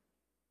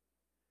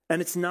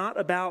 And it's not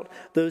about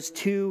those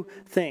two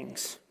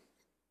things.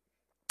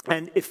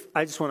 And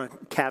I just want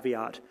to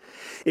caveat,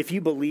 if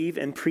you believe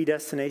in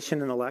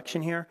predestination and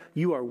election here,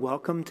 you are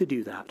welcome to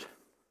do that.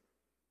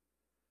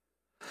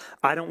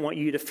 I don't want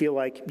you to feel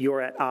like you're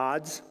at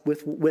odds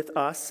with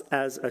us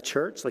as a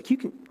church.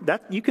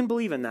 You can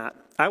believe in that.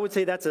 I would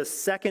say that's a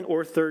second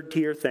or third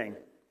tier thing.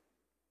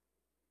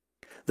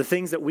 The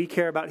things that we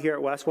care about here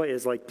at Westway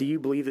is do you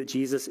believe that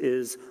Jesus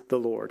is the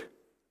Lord?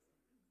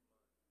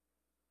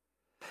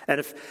 And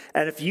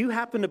if you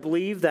happen to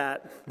believe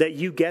that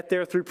you get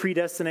there through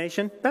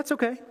predestination, that's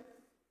okay.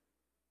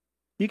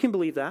 You can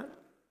believe that.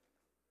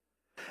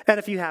 And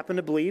if you happen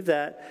to believe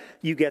that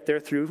you get there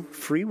through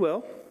free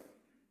will,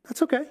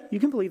 that's okay. You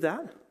can believe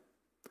that.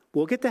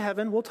 We'll get to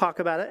heaven, we'll talk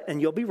about it,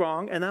 and you'll be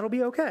wrong, and that'll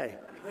be okay.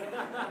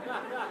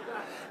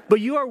 But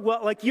you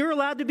are you're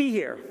allowed to be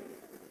here.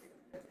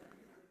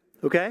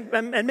 Okay?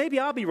 And maybe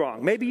I'll be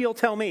wrong. Maybe you'll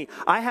tell me.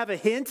 I have a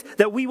hint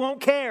that we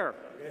won't care.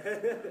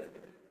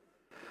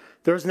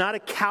 There's not a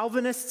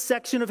Calvinist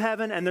section of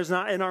heaven, and there's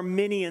not an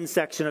Arminian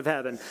section of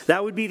heaven.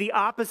 That would be the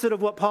opposite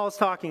of what Paul's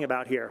talking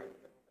about here.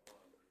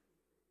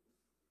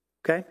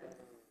 Okay?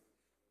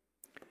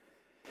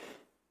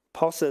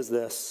 Paul says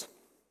this: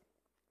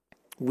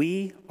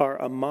 we are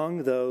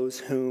among those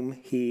whom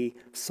he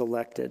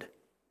selected,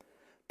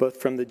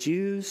 both from the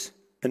Jews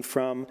and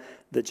from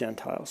the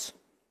Gentiles.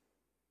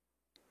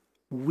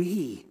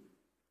 We,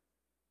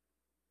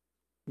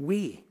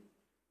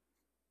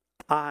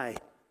 I,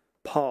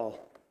 Paul,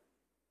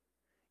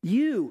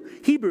 you,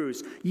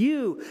 Hebrews,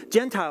 you,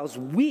 Gentiles,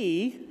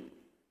 we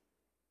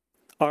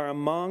are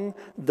among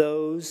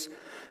those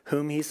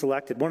whom he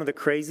selected. One of the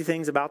crazy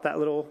things about that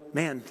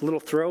little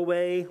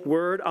throwaway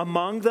word,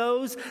 among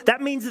those,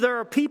 that means there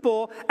are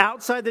people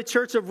outside the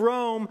Church of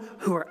Rome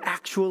who are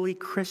actually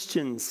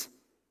Christians.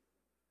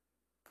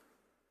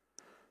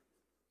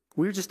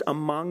 We're just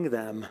among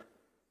them.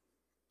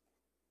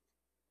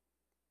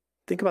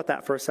 Think about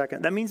that for a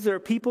second. That means there are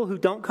people who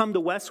don't come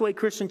to Westway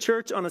Christian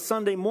Church on a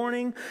Sunday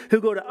morning,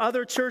 who go to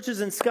other churches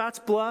in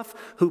Scottsbluff,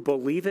 who,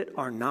 believe it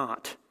or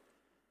not,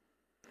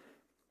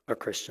 are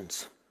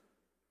Christians.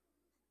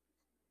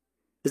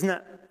 Isn't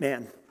that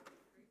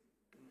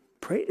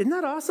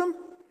awesome?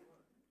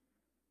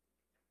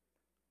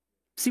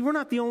 See, we're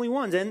not the only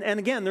ones. And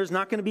again, there's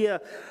not going to be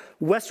a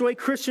Westway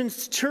Christian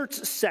Church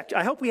sect.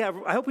 I hope we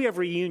have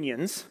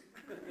reunions.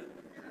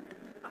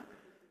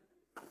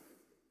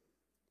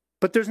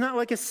 But there's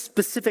not a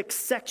specific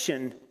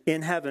section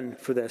in heaven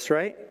for this,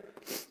 right?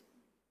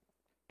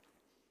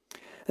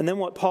 And then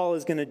what Paul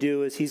is going to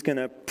do is he's going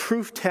to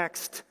proof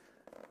text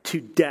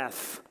to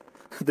death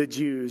the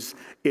Jews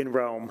in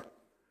Rome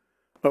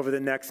over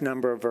the next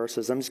number of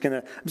verses. I'm just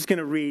going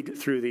to read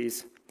through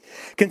these.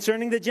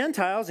 Concerning the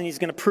Gentiles, and he's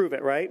going to prove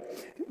it, right?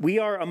 We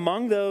are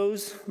among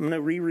those, I'm going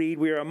to reread,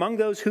 we are among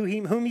those whom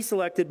he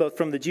selected, both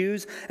from the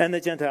Jews and the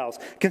Gentiles.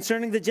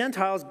 Concerning the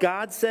Gentiles,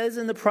 God says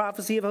in the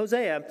prophecy of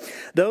Hosea,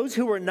 those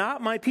who were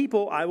not my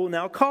people, I will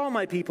now call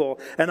my people,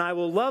 and I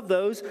will love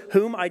those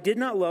whom I did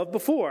not love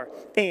before.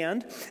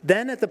 And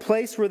then at the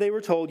place where they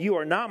were told, you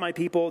are not my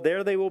people,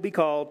 there they will be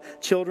called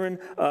children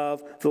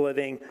of the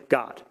living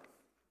God.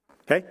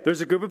 Okay?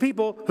 There's a group of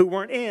people who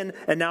weren't in,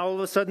 and now all of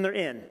a sudden they're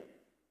in.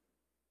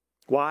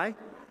 Why?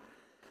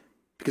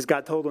 Because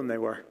God told them they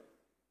were.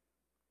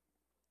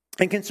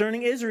 And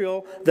concerning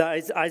Israel,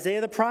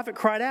 Isaiah the prophet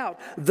cried out,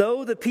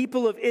 though the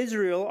people of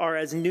Israel are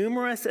as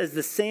numerous as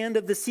the sand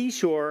of the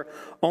seashore,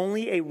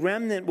 only a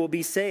remnant will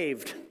be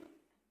saved.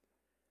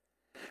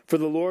 For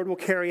the Lord will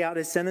carry out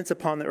his sentence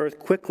upon the earth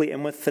quickly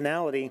and with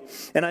finality.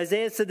 And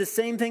Isaiah said the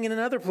same thing in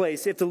another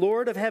place. If the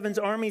Lord of heaven's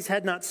armies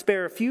had not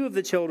spared a few of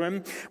the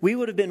children, we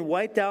would have been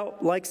wiped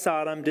out like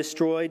Sodom,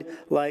 destroyed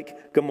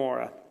like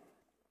Gomorrah.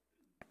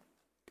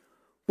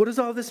 What does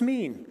all this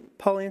mean?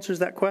 Paul answers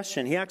that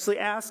question. He actually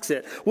asks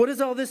it. What does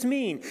all this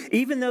mean?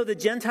 Even though the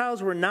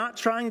Gentiles were not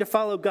trying to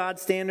follow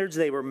God's standards,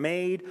 they were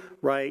made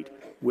right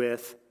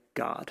with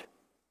God.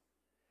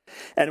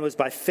 And it was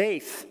by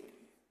faith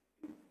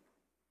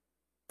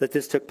that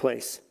this took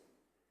place.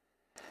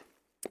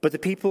 But the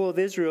people of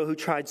Israel who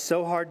tried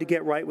so hard to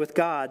get right with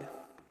God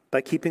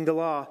by keeping the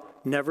law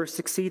never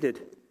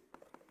succeeded.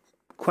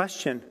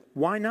 Question,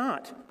 why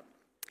not?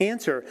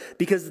 Answer,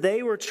 because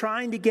they were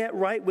trying to get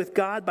right with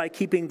God by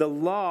keeping the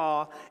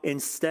law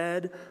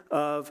instead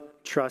of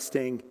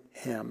trusting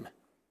Him.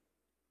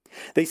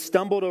 They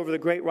stumbled over the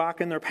great rock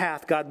in their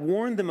path. God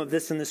warned them of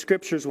this in the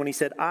scriptures when He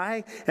said,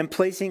 I am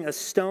placing a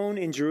stone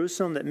in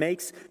Jerusalem that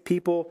makes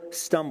people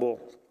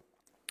stumble,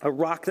 a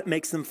rock that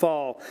makes them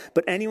fall.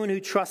 But anyone who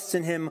trusts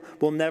in Him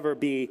will never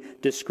be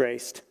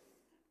disgraced.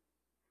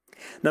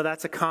 Now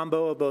that's a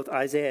combo of both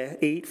Isaiah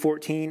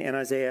 8:14 and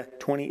Isaiah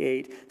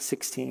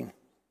 28:16.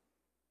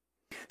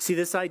 See,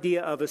 this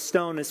idea of a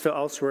stone is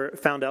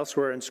found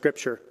elsewhere in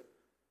Scripture.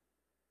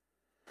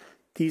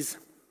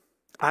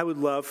 I would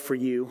love for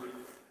you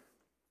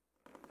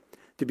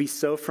to be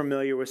so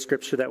familiar with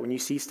Scripture that when you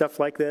see stuff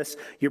like this,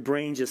 your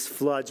brain just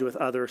floods with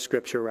other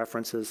Scripture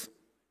references.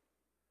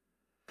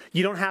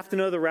 You don't have to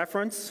know the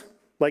reference.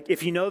 Like,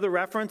 if you know the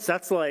reference,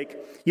 that's like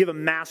you have a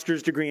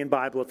master's degree in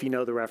Bible if you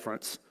know the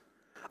reference.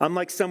 I'm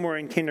like somewhere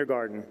in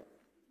kindergarten.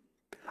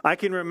 I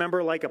can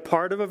remember like a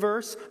part of a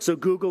verse, so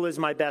Google is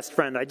my best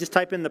friend. I just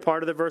type in the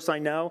part of the verse I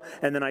know,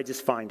 and then I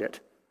just find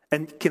it.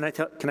 And can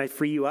I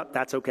free you up?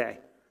 That's okay.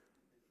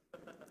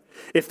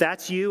 If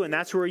that's you and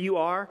that's where you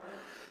are,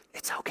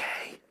 it's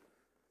okay.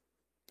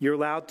 You're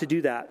allowed to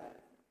do that.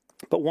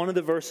 But one of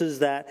the verses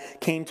that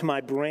came to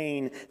my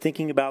brain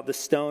thinking about the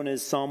stone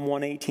is Psalm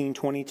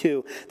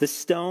 118:22. The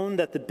stone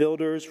that the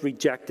builders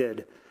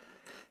rejected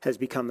has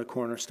become the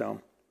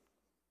cornerstone.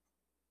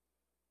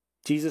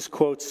 Jesus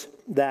quotes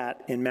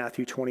that in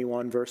Matthew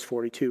 21, verse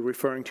 42,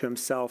 referring to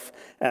Himself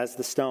as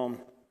the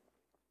stone.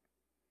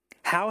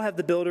 How have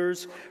the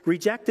builders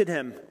rejected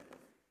Him?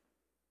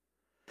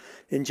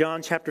 In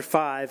John chapter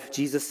 5,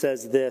 Jesus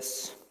says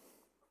this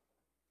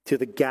to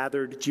the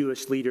gathered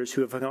Jewish leaders who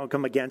have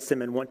come against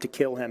Him and want to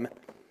kill Him.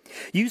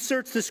 You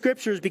search the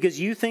Scriptures because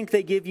you think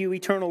they give you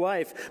eternal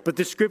life, but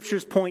the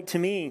Scriptures point to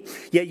me,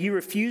 yet you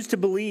refuse to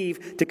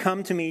believe to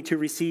come to me to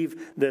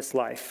receive this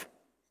life.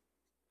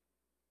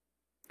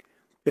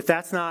 If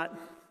that's not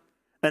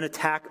an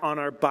attack on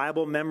our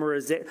Bible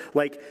memorization,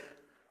 like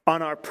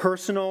on our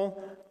personal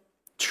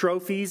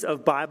trophies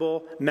of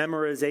Bible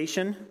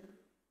memorization,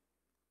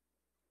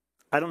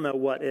 I don't know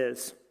what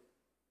is.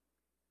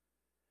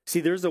 See,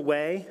 there's a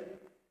way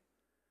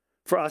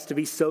for us to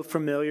be so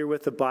familiar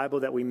with the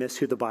Bible that we miss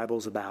who the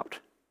Bible's about.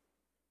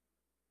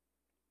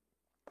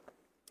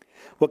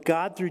 What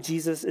God through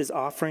Jesus is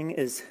offering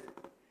is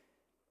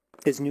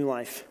new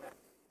life.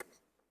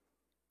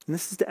 And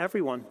this is to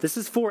everyone. This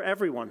is for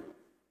everyone.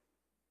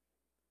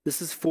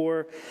 This is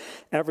for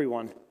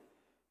everyone.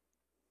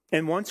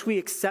 And once we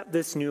accept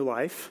this new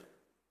life,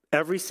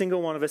 every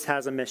single one of us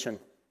has a mission.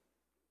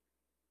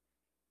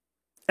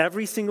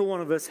 Every single one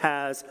of us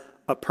has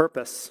a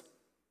purpose.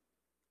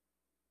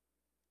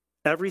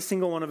 Every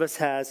single one of us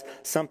has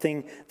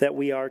something that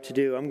we are to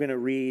do. I'm going to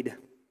read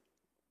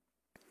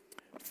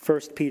 1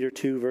 Peter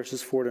 2,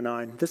 verses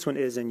 4-9. This one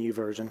is in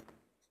YouVersion.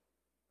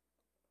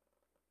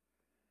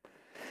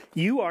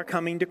 You are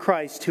coming to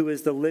Christ, who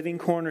is the living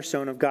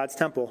cornerstone of God's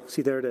temple.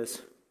 See, there it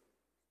is.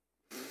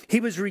 He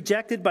was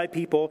rejected by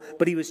people,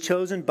 but He was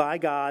chosen by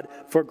God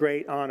for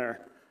great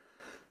honor.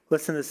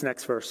 Listen to this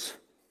next verse.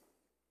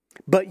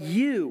 But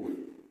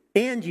you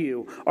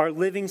are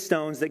living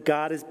stones that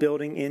God is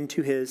building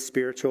into His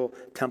spiritual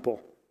temple.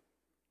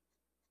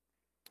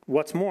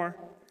 What's more,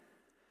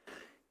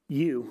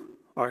 you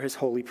are His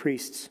holy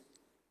priests.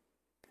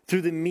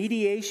 Through the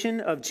mediation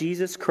of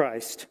Jesus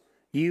Christ,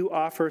 you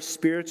offer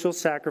spiritual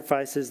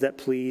sacrifices that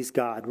please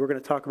God. We're going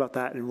to talk about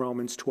that in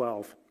Romans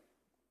 12.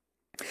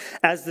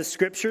 As the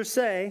Scriptures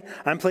say,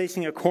 I'm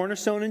placing a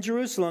cornerstone in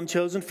Jerusalem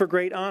chosen for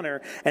great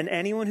honor, and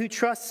anyone who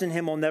trusts in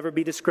Him will never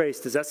be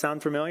disgraced. Does that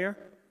sound familiar?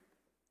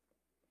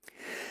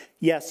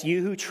 Yes,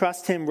 you who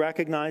trust Him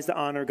recognize the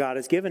honor God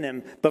has given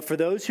Him. But for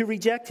those who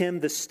reject Him,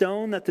 the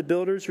stone that the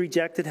builders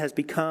rejected has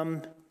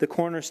become the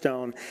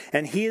cornerstone.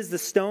 And He is the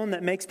stone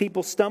that makes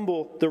people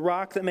stumble, the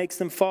rock that makes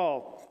them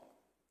fall.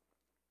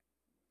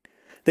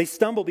 They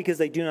stumble because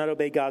they do not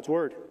obey God's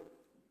word.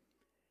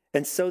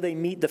 And so they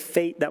meet the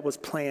fate that was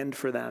planned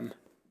for them.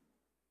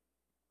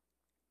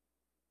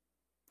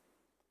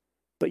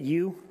 But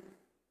you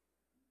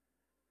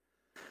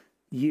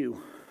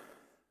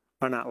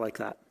are not like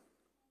that.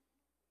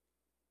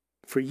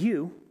 For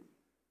you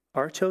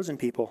are a chosen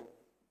people.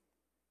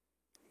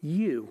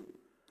 You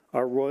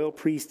are royal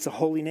priests, a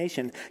holy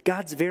nation,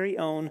 God's very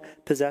own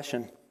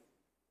possession.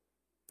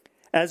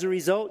 As a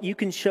result, you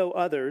can show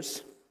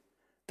others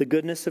the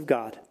goodness of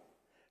God,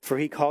 for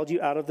He called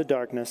you out of the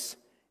darkness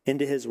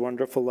into His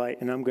wonderful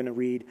light. And I'm going to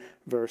read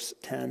verse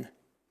 10.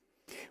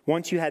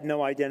 Once you had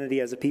no identity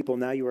as a people,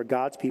 now you are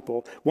God's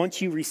people. Once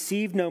you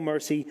received no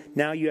mercy,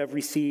 now you have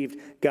received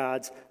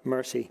God's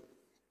mercy.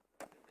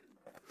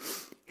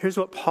 Here's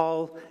what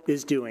Paul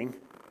is doing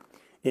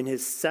in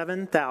his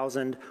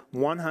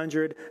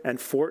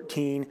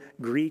 7,114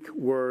 Greek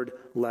word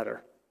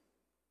letter.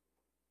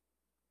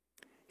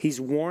 He's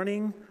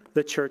warning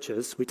the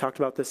churches. We talked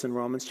about this in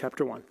Romans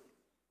chapter 1.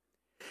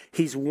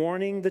 He's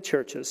warning the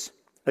churches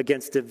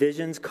against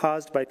divisions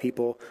caused by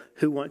people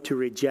who want to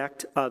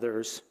reject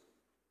others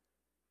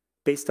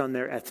based on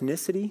their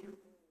ethnicity,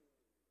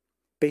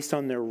 based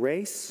on their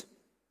race,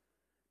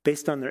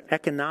 based on their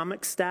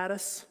economic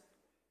status,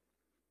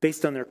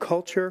 based on their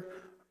culture,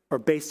 or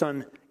based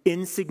on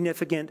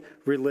insignificant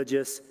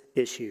religious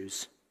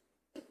issues.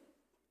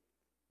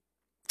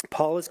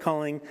 Paul is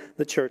calling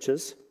the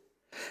churches,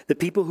 the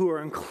people who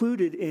are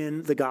included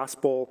in the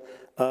gospel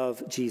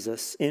of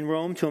Jesus in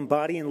Rome, to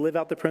embody and live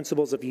out the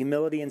principles of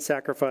humility and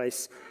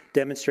sacrifice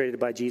demonstrated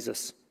by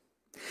Jesus.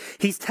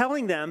 He's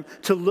telling them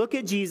to look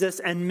at Jesus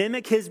and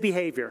mimic his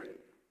behavior,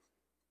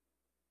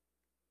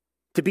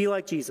 to be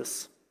like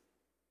Jesus,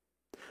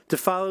 to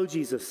follow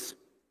Jesus,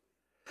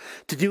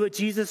 to do what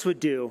Jesus would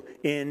do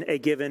in a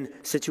given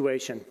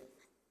situation.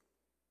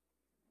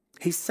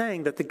 He's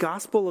saying that the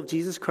gospel of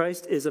Jesus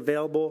Christ is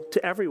available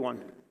to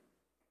everyone.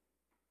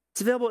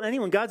 It's available to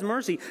anyone. God's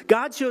mercy.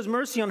 God shows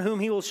mercy on whom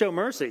he will show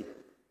mercy.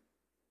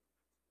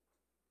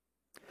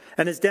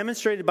 And as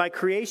demonstrated by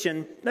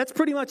creation, that's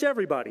pretty much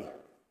everybody.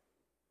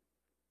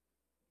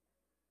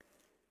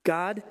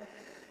 God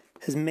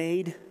has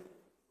made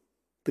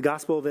the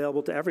gospel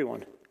available to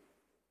everyone.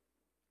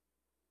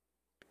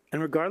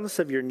 And regardless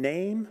of your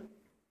name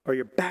or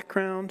your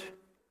background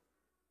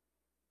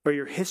or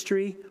your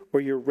history or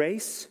your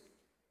race,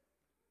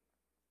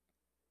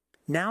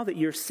 now that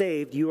you're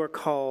saved, you are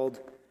called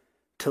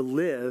to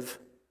live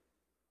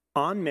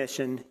on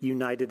mission,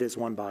 united as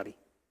one body.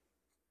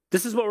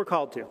 This is what we're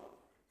called to.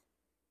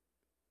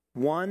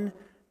 One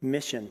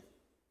mission.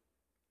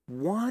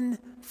 One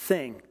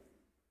thing.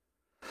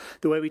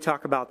 The way we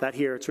talk about that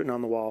here, it's written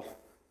on the wall.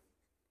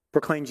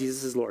 Proclaim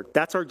Jesus as Lord.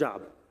 That's our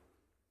job.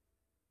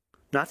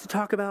 Not to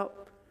talk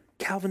about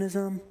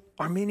Calvinism,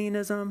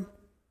 Arminianism,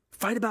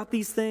 fight about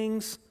these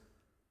things,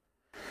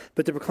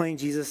 but to proclaim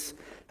Jesus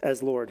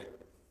as Lord.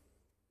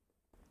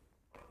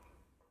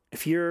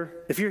 If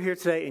you're here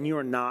today and you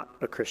are not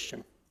a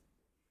Christian,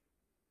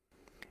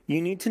 you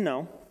need to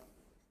know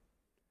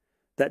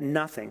that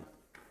nothing,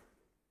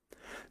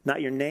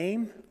 not your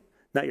name,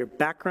 not your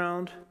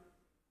background,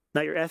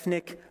 not your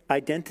ethnic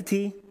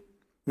identity,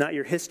 not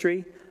your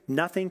history,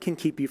 nothing can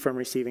keep you from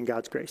receiving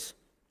God's grace.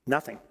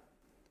 Nothing.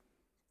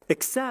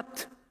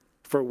 Except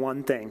for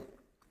one thing: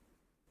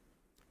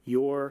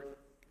 your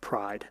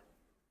pride.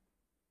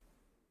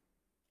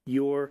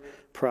 Your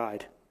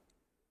pride.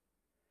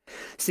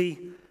 See,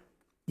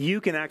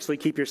 you can actually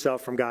keep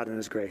yourself from God and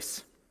his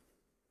grace.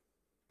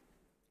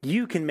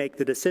 You can make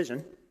the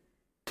decision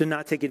to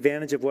not take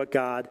advantage of what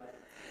God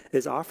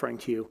is offering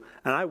to you.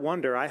 And I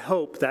wonder, I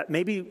hope that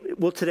maybe,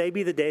 will today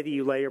be the day that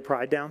you lay your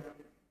pride down?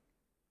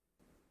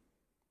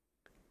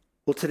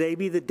 Will today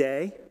be the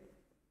day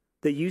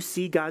that you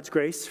see God's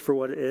grace for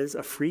what it is,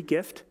 a free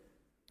gift,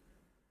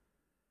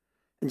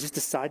 and just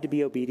decide to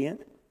be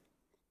obedient?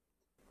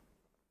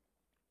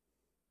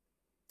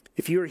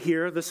 If you are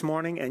here this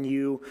morning and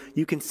you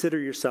consider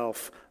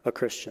yourself a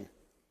Christian,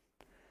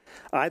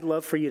 I'd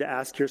love for you to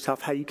ask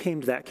yourself how you came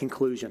to that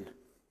conclusion.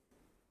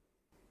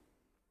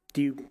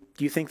 Do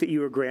you think that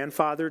you were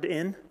grandfathered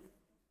in?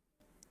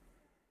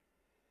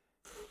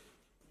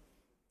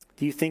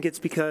 Do you think it's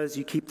because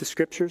you keep the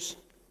scriptures?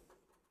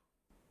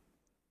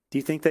 Do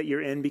you think that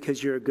you're in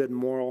because you're a good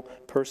moral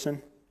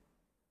person?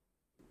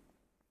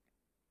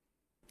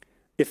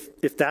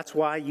 If that's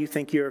why you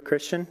think you're a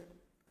Christian,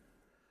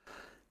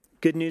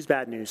 good news,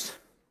 bad news.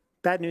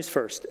 Bad news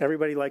first.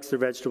 Everybody likes their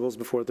vegetables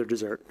before their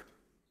dessert.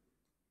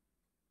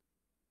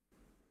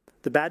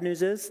 The bad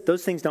news is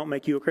those things don't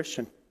make you a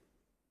Christian.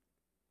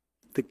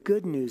 The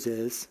good news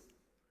is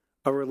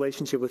a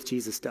relationship with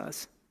Jesus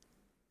does.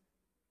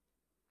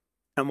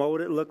 And what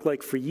would it look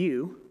like for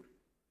you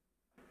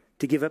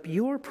to give up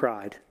your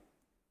pride,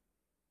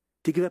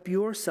 to give up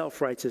your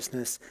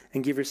self-righteousness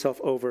and give yourself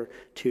over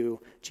to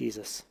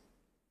Jesus?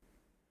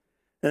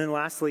 And then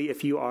lastly,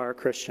 if you are a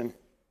Christian,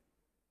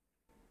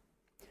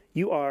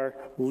 you are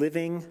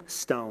living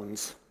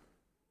stones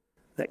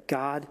that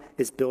God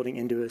is building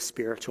into his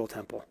spiritual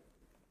temple.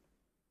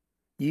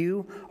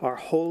 You are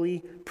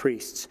holy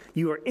priests.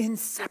 You are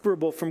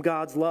inseparable from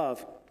God's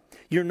love.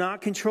 You're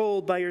not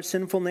controlled by your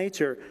sinful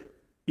nature.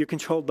 You're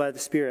controlled by the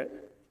Spirit.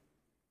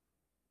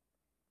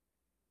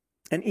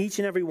 And each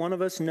and every one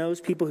of us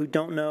knows people who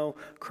don't know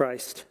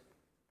Christ.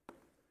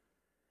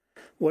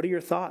 What are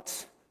your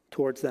thoughts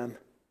towards them?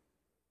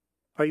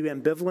 Are you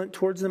ambivalent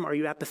towards them? Are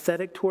you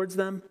apathetic towards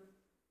them?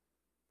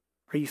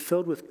 Are you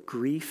filled with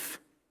grief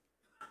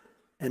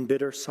and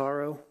bitter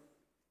sorrow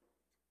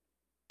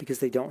because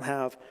they don't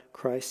have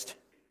Christ?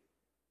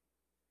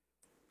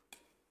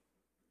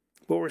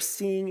 What we're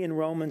seeing in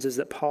Romans is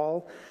that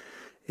Paul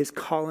is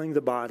calling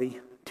the body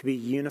to be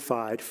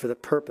unified for the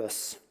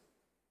purpose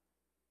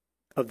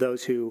of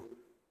those who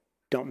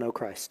don't know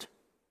Christ.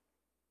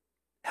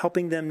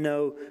 Helping them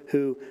know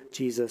who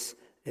Jesus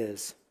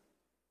is.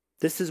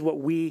 This is what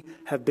we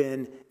have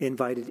been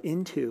invited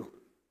into.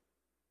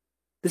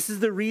 This is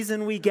the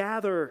reason we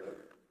gather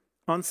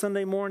on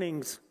Sunday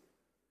mornings.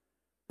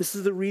 This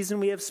is the reason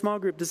we have small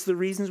group. This is the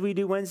reasons we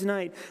do Wednesday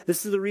night.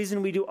 This is the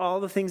reason we do all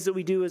the things that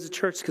we do as a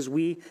church, because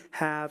we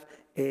have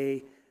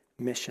a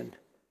mission.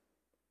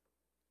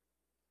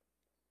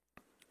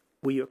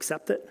 Will you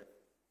accept it?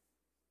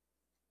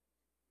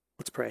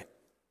 Let's pray.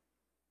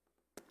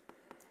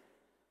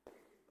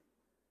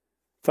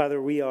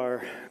 Father, we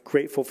are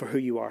grateful for who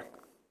you are.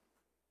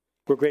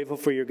 We're grateful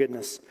for your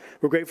goodness.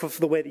 We're grateful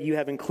for the way that you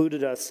have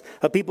included us,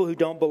 a people who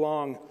don't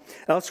belong.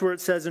 Elsewhere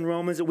it says in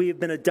Romans that we have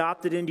been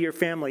adopted into your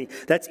family.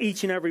 That's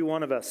each and every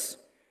one of us.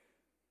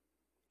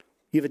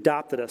 You've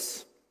adopted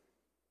us.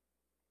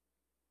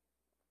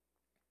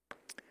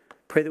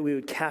 Pray that we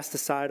would cast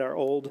aside our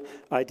old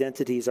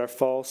identities, our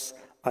false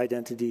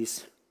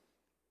identities,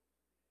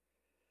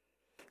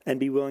 and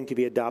be willing to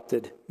be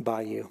adopted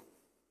by you.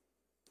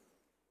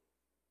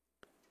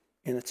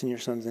 And it's in your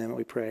Son's name that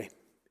we pray.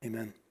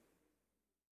 Amen.